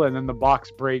pole and then the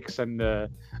box breaks and the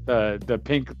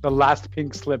last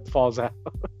pink slip falls out.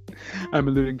 I'm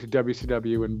alluding to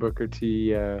WCW when Booker T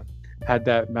had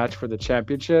that match for the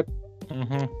championship.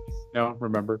 Mm-hmm. No,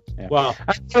 remember? Yeah. Well,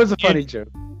 that was a funny joke.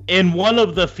 In one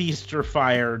of the Feast or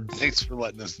Fired. Thanks for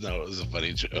letting us know it was a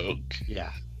funny joke.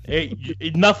 Yeah.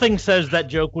 Nothing says that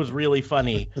joke was really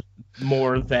funny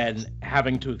more than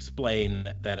having to explain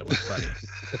that it was funny.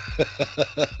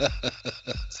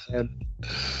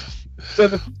 So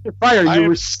the fire, I you am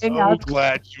were so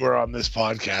glad you are on this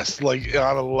podcast. Like,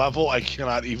 on a level I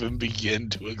cannot even begin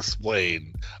to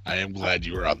explain. I am glad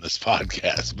you are on this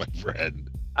podcast, my friend.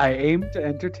 I aim to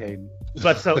entertain.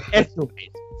 But so anyways,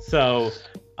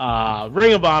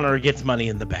 Ring of Honor gets Money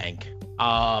in the Bank.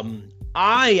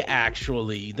 I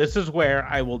actually, this is where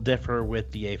I will differ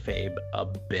with the AFAB a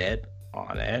bit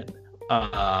on it.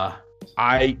 I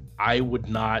would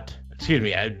not,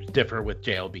 I differ with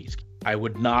JLB's. I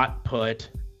would not put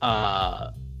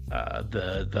the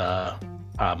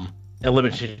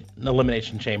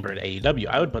Elimination Chamber at AEW.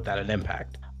 I would put that at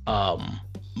Impact.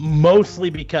 Mostly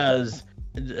because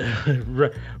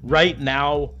right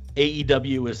now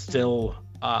AEW is still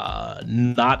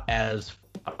not as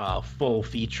full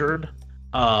featured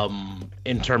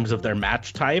in terms of their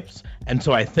match types, and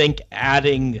so I think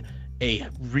adding a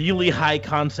really high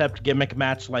concept gimmick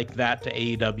match like that to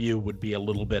AEW would be a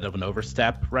little bit of an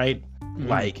overstep, right?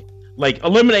 Mm-hmm. Like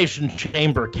Elimination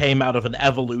Chamber came out of an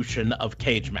evolution of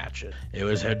cage matches. It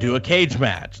was do a cage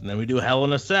match, and then we do Hell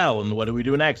in a Cell, and what do we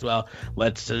do next? Well,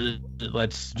 let's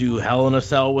do Hell in a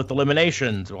Cell with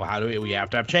eliminations. Well, how do we have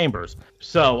to have chambers?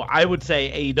 So I would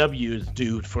say AEW is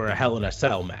due for a Hell in a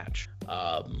Cell match.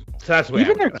 So that's what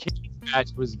even their cage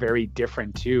match was very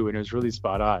different too, and it was really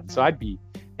spot on. So I'd be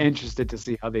interested to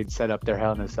see how they'd set up their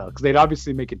Hell in a Cell, because they'd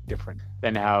obviously make it different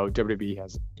than how WWE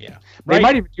has it. Yeah, they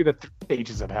might even do the 3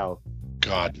 stages of Hell.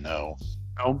 God, no.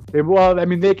 No, well, I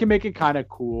mean, they can make it kind of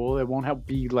cool. It won't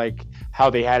be like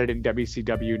how they had it in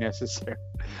WCW necessarily.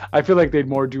 I feel like they'd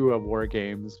more do a War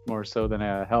Games more so than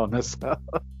a Hell in a Cell.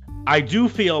 I do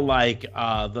feel like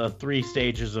the 3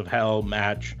 stages of Hell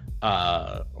match,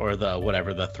 or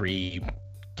the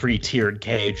three-tiered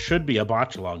cage should be a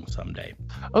botch along someday.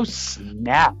 Oh,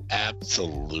 snap.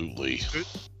 Absolutely.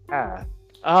 Yeah.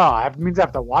 Oh, that means I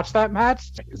have to watch that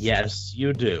match? Yes,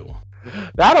 you do.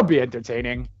 That'll be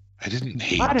entertaining. I didn't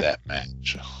hate that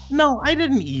match. No, I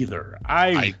didn't either.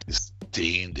 I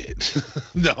disdained it.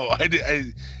 No, I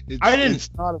didn't. It's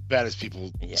not as bad as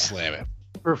people slam it.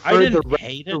 I didn't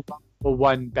hate it. The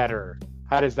one better.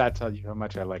 How does that tell you how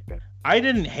much I liked it? I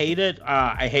didn't hate it.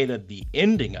 I hated the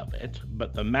ending of it,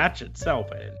 but the match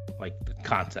itself, I didn't like the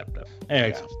concept of it.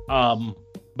 Anyways,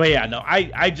 but yeah, no,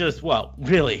 I just,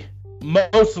 really,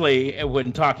 mostly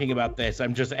when talking about this,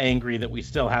 I'm just angry that we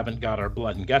still haven't got our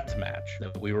Blood and Guts match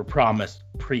that we were promised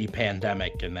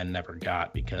pre-pandemic and then never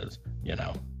got because,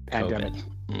 pandemic.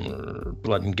 COVID.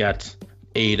 Blood and Guts,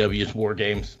 AEW's War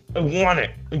Games. I want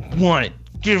it.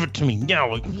 Give it to me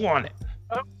now. I want it.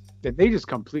 Did they just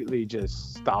completely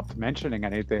stopped mentioning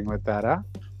anything with that, huh?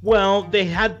 Well,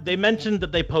 they mentioned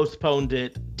that they postponed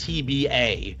it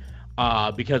TBA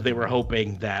because they were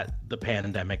hoping that the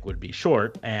pandemic would be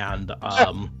short, and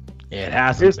it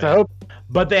hasn't Here's been. To hope.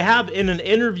 But they have, in an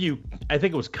interview, I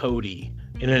think it was Cody,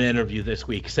 in an interview this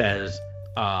week, says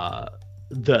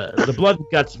the Blood and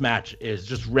Guts match is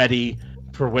just ready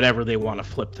for whatever they want to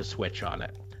flip the switch on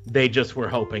it. They just were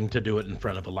hoping to do it in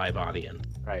front of a live audience.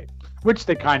 Right. Which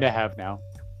they kind of have now.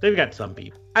 They've got some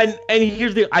people. And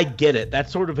here's I get it. That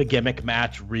sort of a gimmick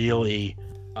match really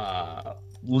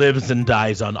lives and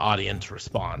dies on audience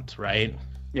response, right?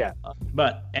 Yeah.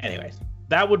 But anyways,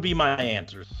 that would be my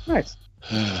answer. Nice.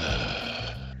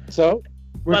 So,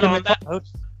 what was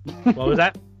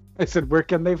that? I said, where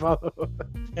can they follow?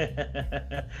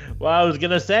 Well, I was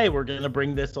going to say, we're going to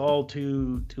bring this all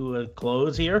to a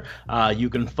close here.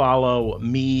 You can follow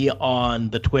me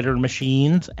on the Twitter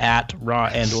machines at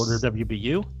Raw and Order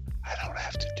WBU. I don't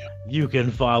have to do it. You can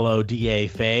follow DA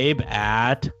Fabe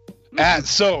at...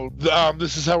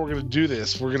 this is how we're going to do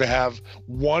this. We're going to have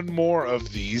one more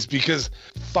of these because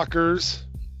fuckers.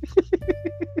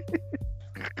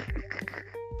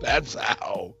 That's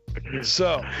how.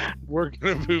 So we're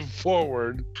going to move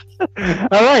forward. All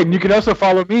right. And you can also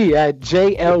follow me at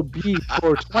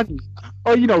JLB420.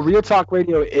 Oh, Real Talk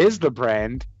Radio is the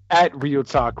brand at Real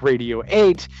Talk Radio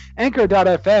 8,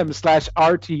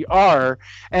 anchor.fm/RTR.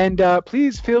 And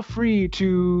please feel free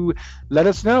to let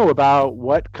us know about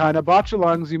what kind of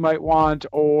botchalongs you might want,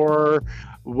 or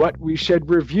what we should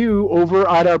review over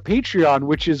on our Patreon,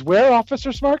 which is where,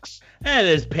 Officer Smarks? It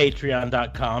is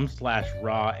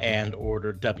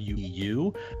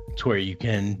patreon.com/RawAndOrderWEU. It's where you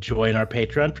can join our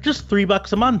Patreon for just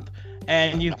 $3 a month.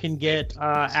 And you can get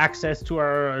access to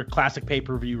our classic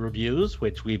pay-per-view reviews,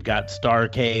 which we've got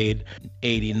Starrcade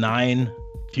 89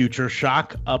 Future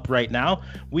Shock up right now.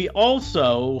 We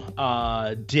also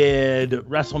did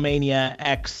WrestleMania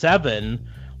X7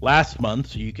 last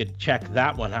month, so you could check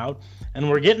that one out. And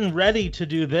we're getting ready to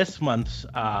do this month's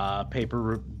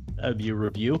pay-per-view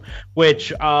review,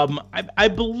 which I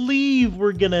believe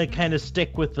we're going to kind of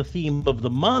stick with the theme of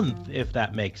the month, if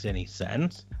that makes any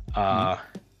sense.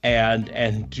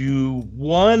 And do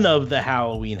one of the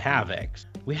Halloween Havocs.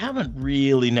 We haven't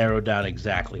really narrowed down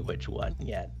exactly which one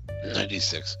yet.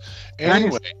 96.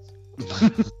 Anyway, are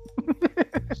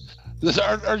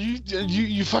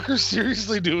you fuckers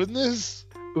seriously doing this?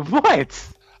 What?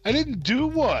 I didn't do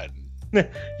one.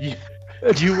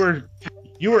 you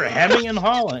were hemming and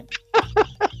hawing.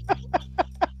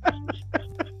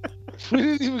 We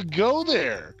didn't even go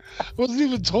there. I wasn't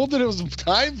even told that it was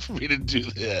time for me to do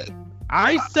that.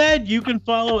 I said you can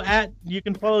follow DA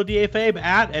Fabe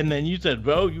at, and then you said,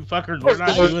 "Bro, you fuckers, we're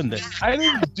not doing this." I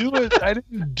didn't do it. I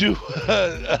didn't do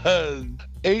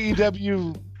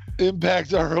AEW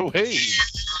Impact ROH.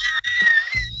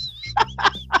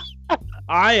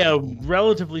 I am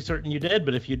relatively certain you did,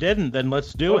 but if you didn't, then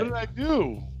let's do it. What did I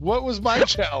do? What was my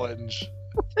challenge?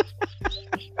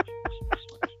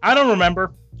 I don't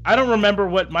remember. I don't remember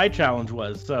what my challenge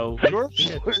was. So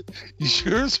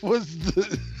yours was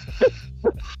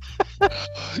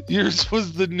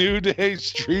the New Day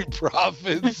Street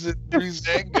Profits and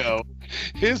Breezango.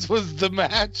 His was the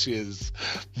matches.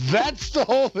 That's the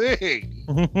whole thing.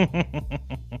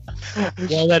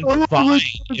 Well, then fine.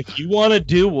 If you want to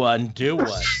do one, do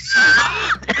one.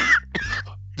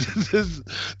 Does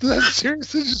that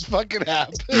seriously just fucking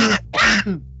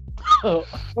happen? Oh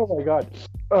my god.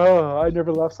 Oh, I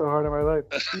never laughed so hard in my life.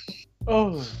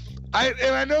 Oh.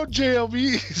 I know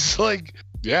JLB is like,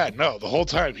 yeah, no, the whole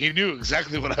time he knew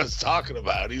exactly what I was talking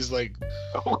about. He's like,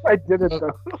 oh, I did it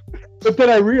though. But then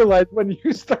I realized when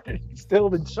you started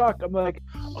still in shock, I'm like,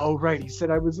 oh right, he said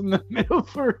I was in the middle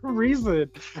for a reason.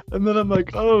 And then I'm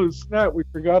like, oh snap, we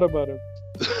forgot about him.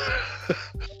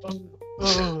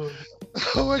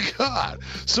 Oh my god.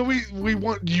 So you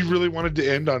really wanted to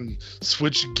end on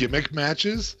Switch gimmick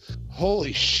matches?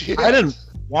 Holy shit. I didn't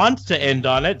want to end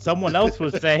on it. Someone else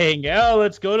was saying, "Oh,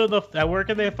 let's go to where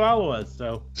can they follow us?"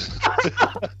 So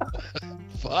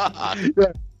fuck.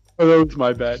 Yeah. Oh, that was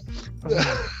my bad.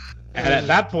 And at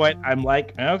that point, I'm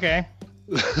like, okay.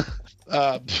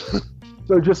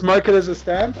 So just mark it as a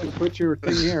stamp and put your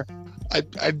thing here.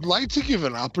 I'd like to give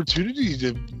an opportunity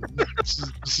to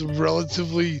some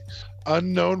relatively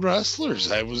unknown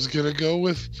wrestlers. I was gonna go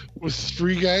with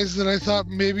 3 guys that I thought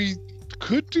maybe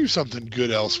could do something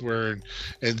good elsewhere,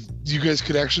 and you guys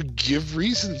could actually give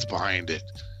reasons behind it.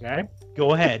 Okay,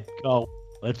 go ahead, go.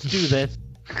 Let's do this.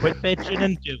 Quit bitching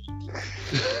and do it.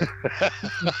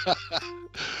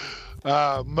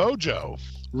 Mojo,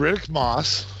 Riddick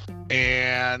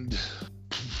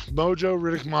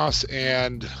Moss,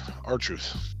 and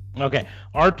R-Truth. Okay,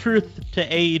 R-Truth to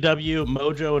AEW,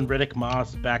 Mojo and Riddick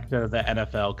Moss back to the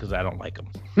NFL because I don't like them.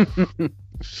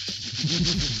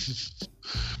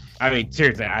 I mean,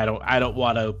 seriously, I don't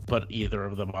want to put either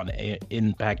of them on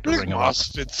Impact or Riddick Ring of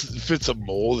Moss Honor. fits a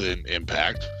mold in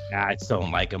Impact. Yeah, I still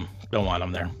don't like them. Don't want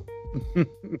them there.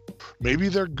 Maybe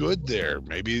they're good there.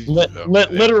 Maybe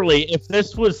literally, if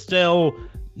this was still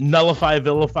nullify,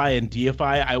 vilify, and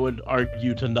deify, I would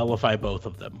argue to nullify both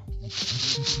of them.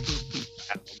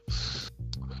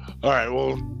 All right.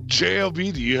 Well,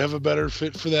 JLB, do you have a better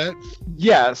fit for that?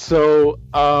 Yeah. So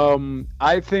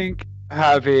I think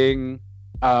having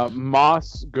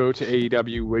Moss go to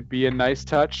AEW would be a nice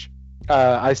touch.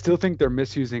 I still think they're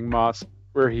misusing Moss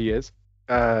where he is.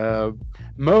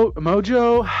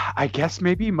 Mojo, I guess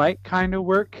maybe might kind of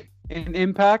work in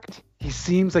Impact. He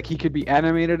seems like he could be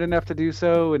animated enough to do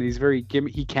so, and he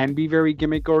can be very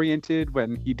gimmick oriented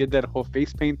when he did that whole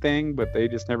face paint thing, but they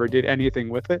just never did anything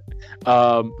with it.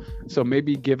 So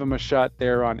maybe give him a shot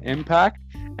there on Impact.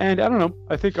 And I don't know,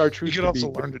 I think R-Truth You could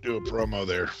also learn to do a promo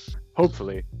there.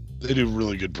 Hopefully. They do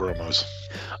really good promos.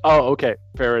 Oh, okay.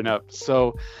 Fair enough.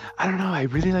 So, I don't know. I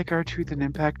really like R-Truth and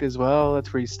Impact as well.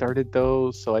 That's where he started,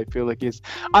 though. So, I feel like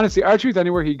honestly, R-Truth,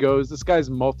 anywhere he goes, this guy's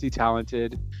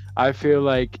multi-talented. I feel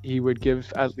like he would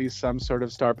give at least some sort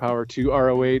of star power to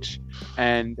ROH.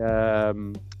 And, yeah,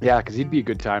 because he'd be a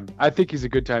good time. I think he's a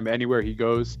good time anywhere he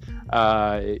goes.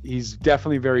 He's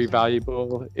definitely very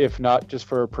valuable, if not just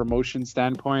for a promotion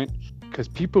standpoint. because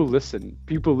people listen.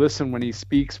 People listen when he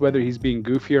speaks, whether he's being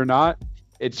goofy or not.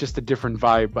 It's just a different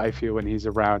vibe, I feel, when he's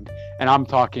around. And I'm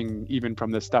talking even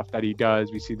from the stuff that he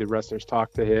does. We see the wrestlers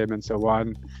talk to him and so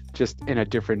on, just in a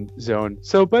different zone.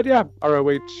 So, but yeah,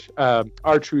 ROH,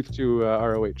 R-Truth to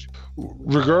ROH.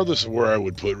 Regardless of where I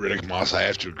would put Riddick Moss, I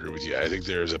have to agree with you. I think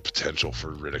there is a potential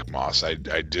for Riddick Moss. I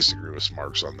disagree with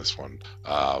Smarks on this one.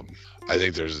 I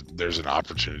think there's an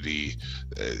opportunity.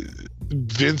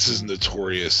 Vince is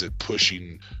notorious at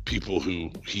pushing people who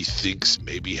he thinks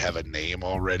maybe have a name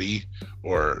already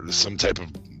or some type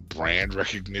of brand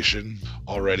recognition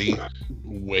already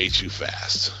way too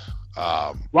fast.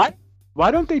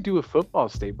 Why don't they do a football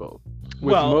stable?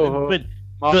 With Mojo, but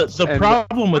Moss the and-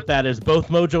 problem with that is both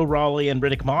Mojo Rawley and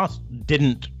Riddick Moss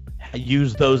didn't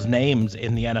use those names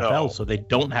in the NFL, No. so they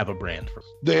don't have a brand for.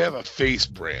 They have a face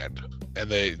brand, and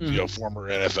they, former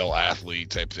NFL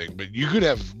athlete type thing. But you could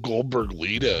have Goldberg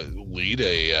lead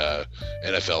a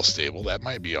NFL stable. That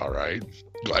might be all right.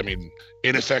 I mean,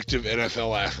 ineffective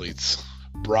NFL athletes: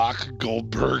 Brock,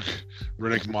 Goldberg,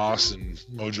 Riddick Moss, and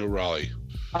Mojo Rawley.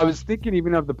 I was thinking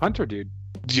even of the punter dude.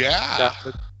 Yeah.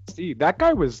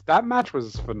 That match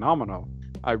was phenomenal.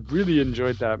 I really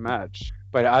enjoyed that match.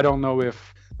 But I don't know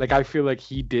if, I feel like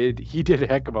he did a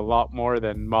heck of a lot more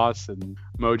than Moss and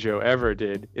Mojo ever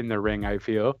did in the ring, I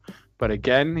feel. But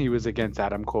again, he was against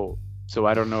Adam Cole. So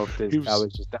I don't know if that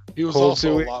was just that. He was Cole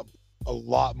also doing. a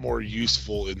lot more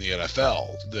useful in the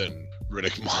NFL than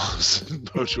Riddick Moss and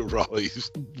Mojo Rawley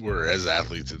were as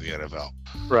athletes in the NFL.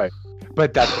 Right.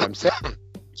 But that's what I'm saying.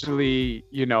 Usually,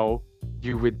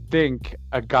 you would think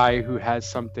a guy who has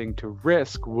something to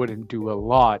risk wouldn't do a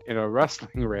lot in a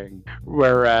wrestling ring,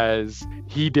 whereas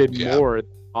he did more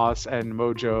than Moss and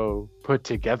Mojo put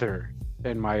together,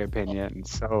 in my opinion.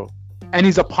 So, and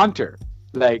he's a punter.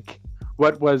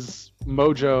 What was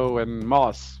Mojo and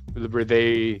Moss? Were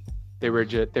they were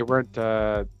defensive.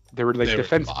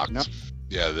 No?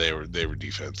 Yeah, they were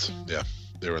defense. Yeah,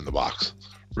 they were in the box.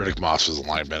 Riddick Moss was a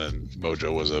lineman, and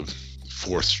Mojo was a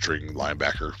fourth string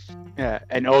linebacker. Yeah,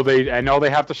 and all they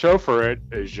have to show for it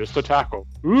is just a tackle.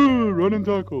 Ooh, run and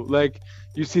tackle.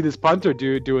 You see this punter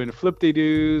dude doing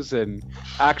flip-de-doos and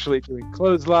actually doing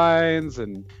clotheslines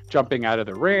and jumping out of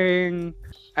the ring.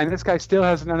 And this guy still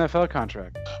has an NFL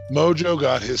contract. Mojo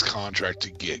got his contract to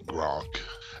get Gronk,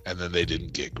 and then they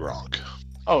didn't get Gronk.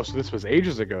 Oh, so this was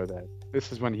ages ago then.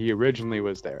 This is when he originally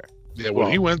was there. Yeah,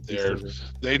 when he went there,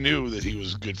 they knew that he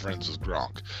was good friends with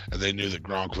Gronk, and they knew that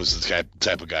Gronk was the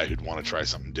type of guy who'd want to try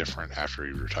something different after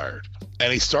he retired.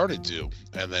 And he started to,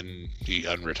 and then he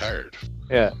unretired.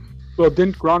 Yeah. Well,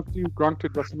 didn't Gronk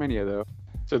did WrestleMania though?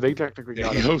 So they technically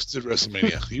got he him. hosted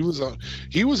WrestleMania.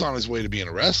 He was on his way to being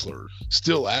a wrestler,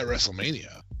 still at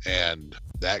WrestleMania, and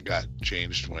that got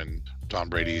changed when Tom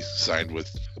Brady signed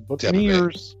with Tampa Bay.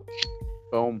 Buccaneers.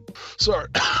 Boom.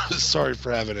 Sorry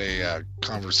for having a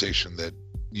conversation that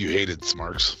you hated,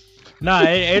 Smarks. No,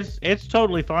 it's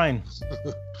totally fine.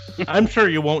 I'm sure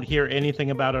you won't hear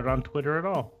anything about it on Twitter at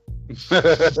all.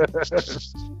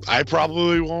 I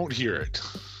probably won't hear it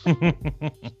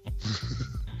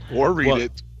or read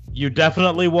it. You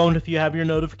definitely won't if you have your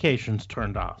notifications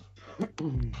turned off.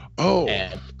 Oh,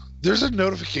 And there's a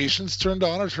notifications turned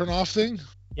on or turn off thing?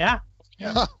 yeah.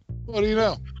 Huh, what do you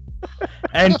know?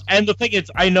 And the thing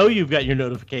is, I know you've got your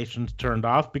notifications turned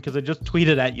off because I just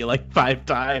tweeted at you 5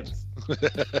 times.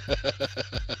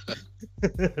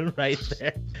 Right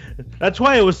there. That's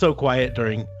why it was so quiet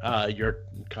during your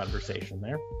conversation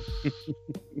there.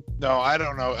 No, I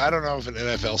don't know. I don't know if an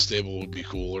NFL stable would be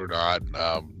cool or not.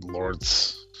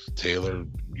 Lawrence Taylor,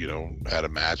 had a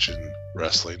match in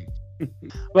wrestling.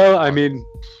 Well, I mean,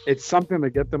 it's something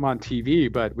to get them on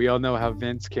TV, but we all know how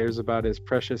Vince cares about his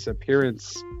precious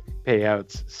appearance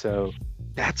payouts. So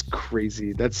that's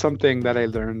crazy. That's something that I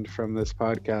learned from this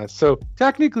podcast. So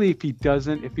technically,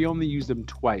 if he only used them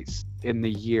twice in the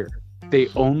year, they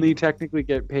only technically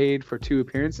get paid for 2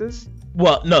 appearances?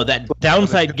 Well, no, that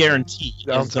downside guarantee is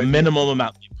the Downside minimum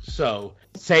amount. So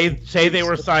say they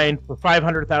were signed for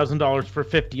 $500,000 for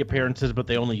 50 appearances, but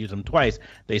they only use them twice.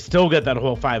 They still get that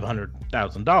whole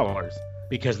 $500,000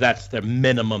 because that's the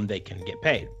minimum they can get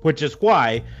paid. Which is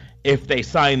why if they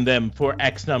sign them for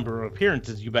X number of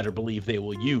appearances, you better believe they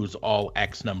will use all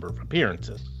X number of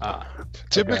appearances.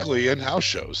 Typically in house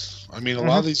shows. I mean, a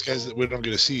lot of these guys that we don't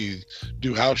get to see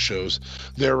do house shows,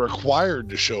 they're required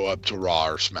to show up to Raw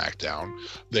or SmackDown.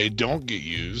 They don't get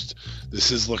used. This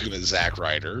is looking at Zack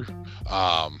Ryder.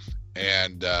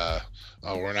 And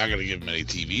we're not going to give him any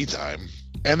TV time.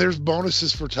 And there's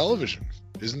bonuses for television,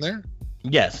 isn't there?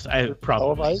 Yes, I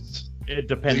probably. Televised? It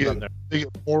depends on their. They get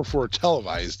more for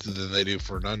televised than they do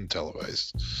for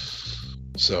non-televised.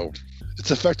 So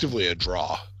It's effectively a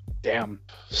draw. Damn.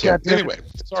 So God damn it. anyway,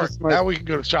 sorry. smart. Now we can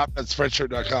go to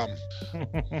shop.spreadshirt.com.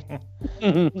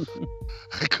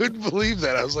 I couldn't believe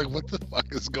that. I was like, what the fuck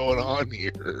is going on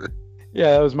here?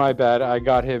 Yeah, that was my bad. I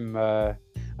got him.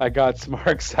 I got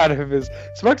Smarks out of his.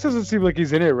 Smarks doesn't seem like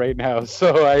he's in it right now,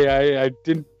 so I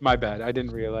didn't. My bad. I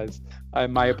didn't realize.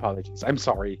 My apologies. I'm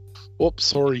sorry. Oops,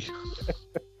 sorry.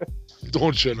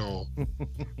 Don't you know?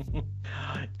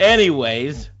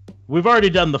 Anyways, we've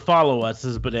already done the follow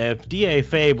us's, but if DA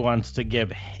Fabe wants to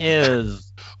give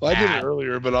his, Well, I did it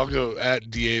earlier, but I'll go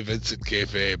at DA Vincent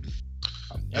Kayfabe.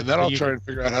 And then I'll try and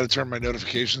figure out how to turn my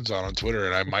notifications on Twitter,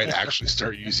 and I might actually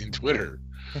start using Twitter.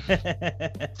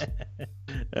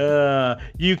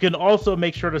 You can also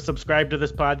make sure to subscribe to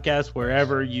this podcast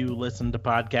wherever you listen to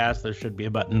podcasts. There should be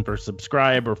a button for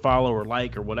subscribe or follow or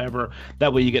like or whatever.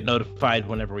 That way you get notified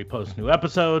whenever we post new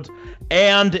episodes.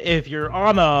 And if you're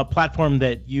on a platform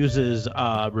that uses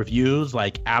reviews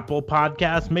like Apple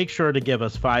Podcasts, make sure to give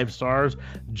us 5 stars,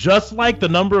 just like the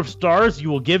number of stars you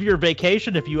will give your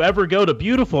vacation if you ever go to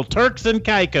beautiful Turks and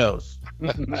Caicos.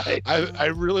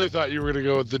 I really thought you were going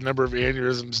to go with the number of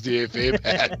aneurysms DA Fabe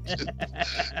had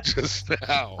just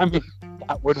now. I mean,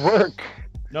 that would work.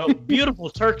 No,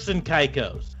 beautiful Turks and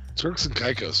Caicos. Turks and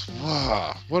Caicos.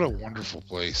 Wow, what a wonderful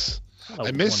place.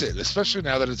 I miss it, especially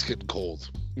now that it's getting cold.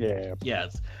 Yeah.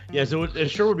 Yes. Yes, it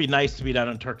sure would be nice to be down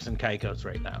in Turks and Caicos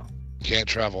right now. Can't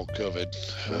travel,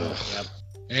 COVID. Yep.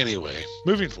 Anyway,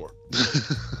 moving forward.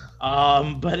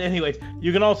 But anyways,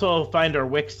 you can also find our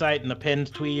Wix site in the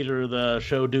pinned tweet or the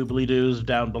show doobly-doos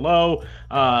down below.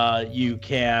 You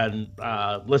can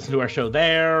listen to our show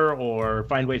there or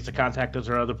find ways to contact us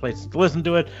or other places to listen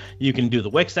to it. You can do the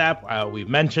Wix app. We've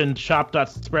mentioned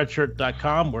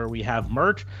shop.spreadshirt.com where we have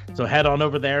merch. So head on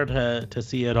over there to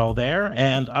see it all there.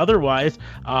 And otherwise,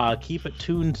 keep it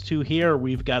tuned to here.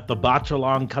 We've got the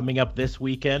Botch-along coming up this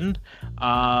weekend.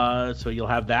 So you'll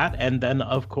have that. And then,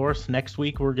 of course, next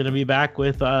week we're going to be back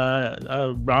with Raw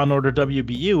and Order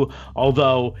WBU,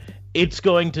 although it's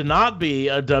going to not be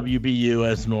a WBU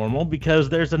as normal because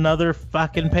there's another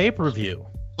fucking pay-per-view.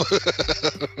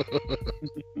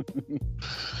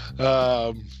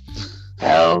 Hell.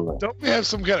 Don't we have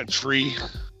some kind of tree?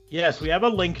 Yes, we have a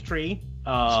link tree.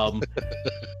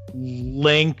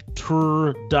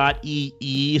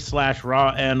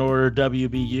 Linktree.ee/Raw and Order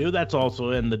WBU. That's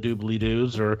also in the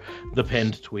doobly-doos or the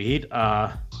pinned tweet.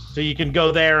 So you can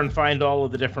go there and find all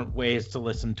of the different ways to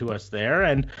listen to us there.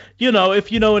 And, if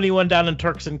you know anyone down in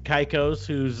Turks and Caicos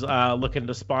who's looking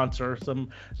to sponsor some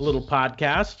little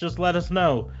podcast, just let us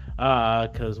know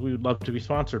because we would love to be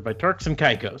sponsored by Turks and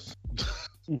Caicos.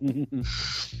 Can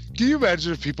you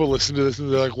imagine if people listen to this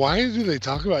and they're like, why do they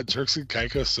talk about Turks and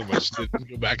Caicos so much? They didn't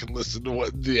go back and listen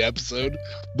to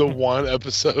the one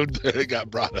episode that it got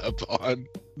brought up on.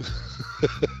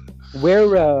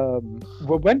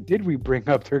 When did we bring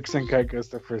up Turks and Caicos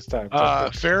the first time?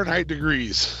 Fahrenheit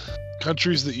degrees.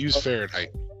 Countries that use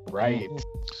Fahrenheit. Right. It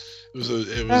was a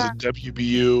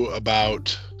WBU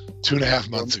about 2.5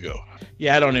 months ago.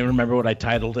 Yeah, I don't even remember what I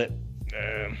titled it.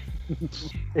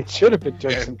 It should have been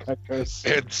Turks and Caicos.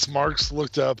 And Smarks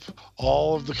looked up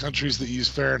all of the countries that use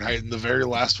Fahrenheit, and the very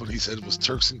last one he said was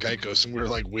Turks and Caicos, and we were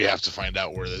like, we have to find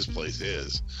out where this place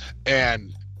is.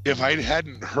 And if I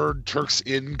hadn't heard Turks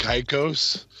in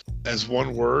Caicos as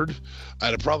one word,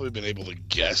 I'd have probably been able to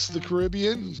guess the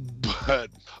Caribbean, but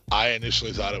I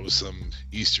initially thought it was some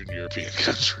Eastern European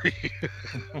country.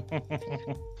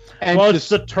 And well, it's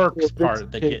the Turks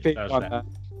part that does that.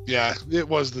 Yeah, it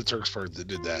was the Turks part that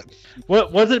did that.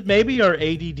 What was it? Maybe our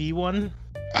ADD one?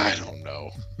 I don't know.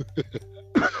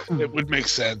 It would make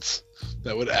sense.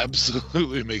 That would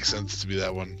absolutely make sense to be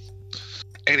that one.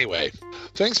 Anyway,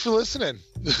 thanks for listening.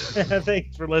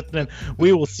 Thanks for listening.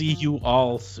 We will see you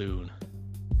all soon.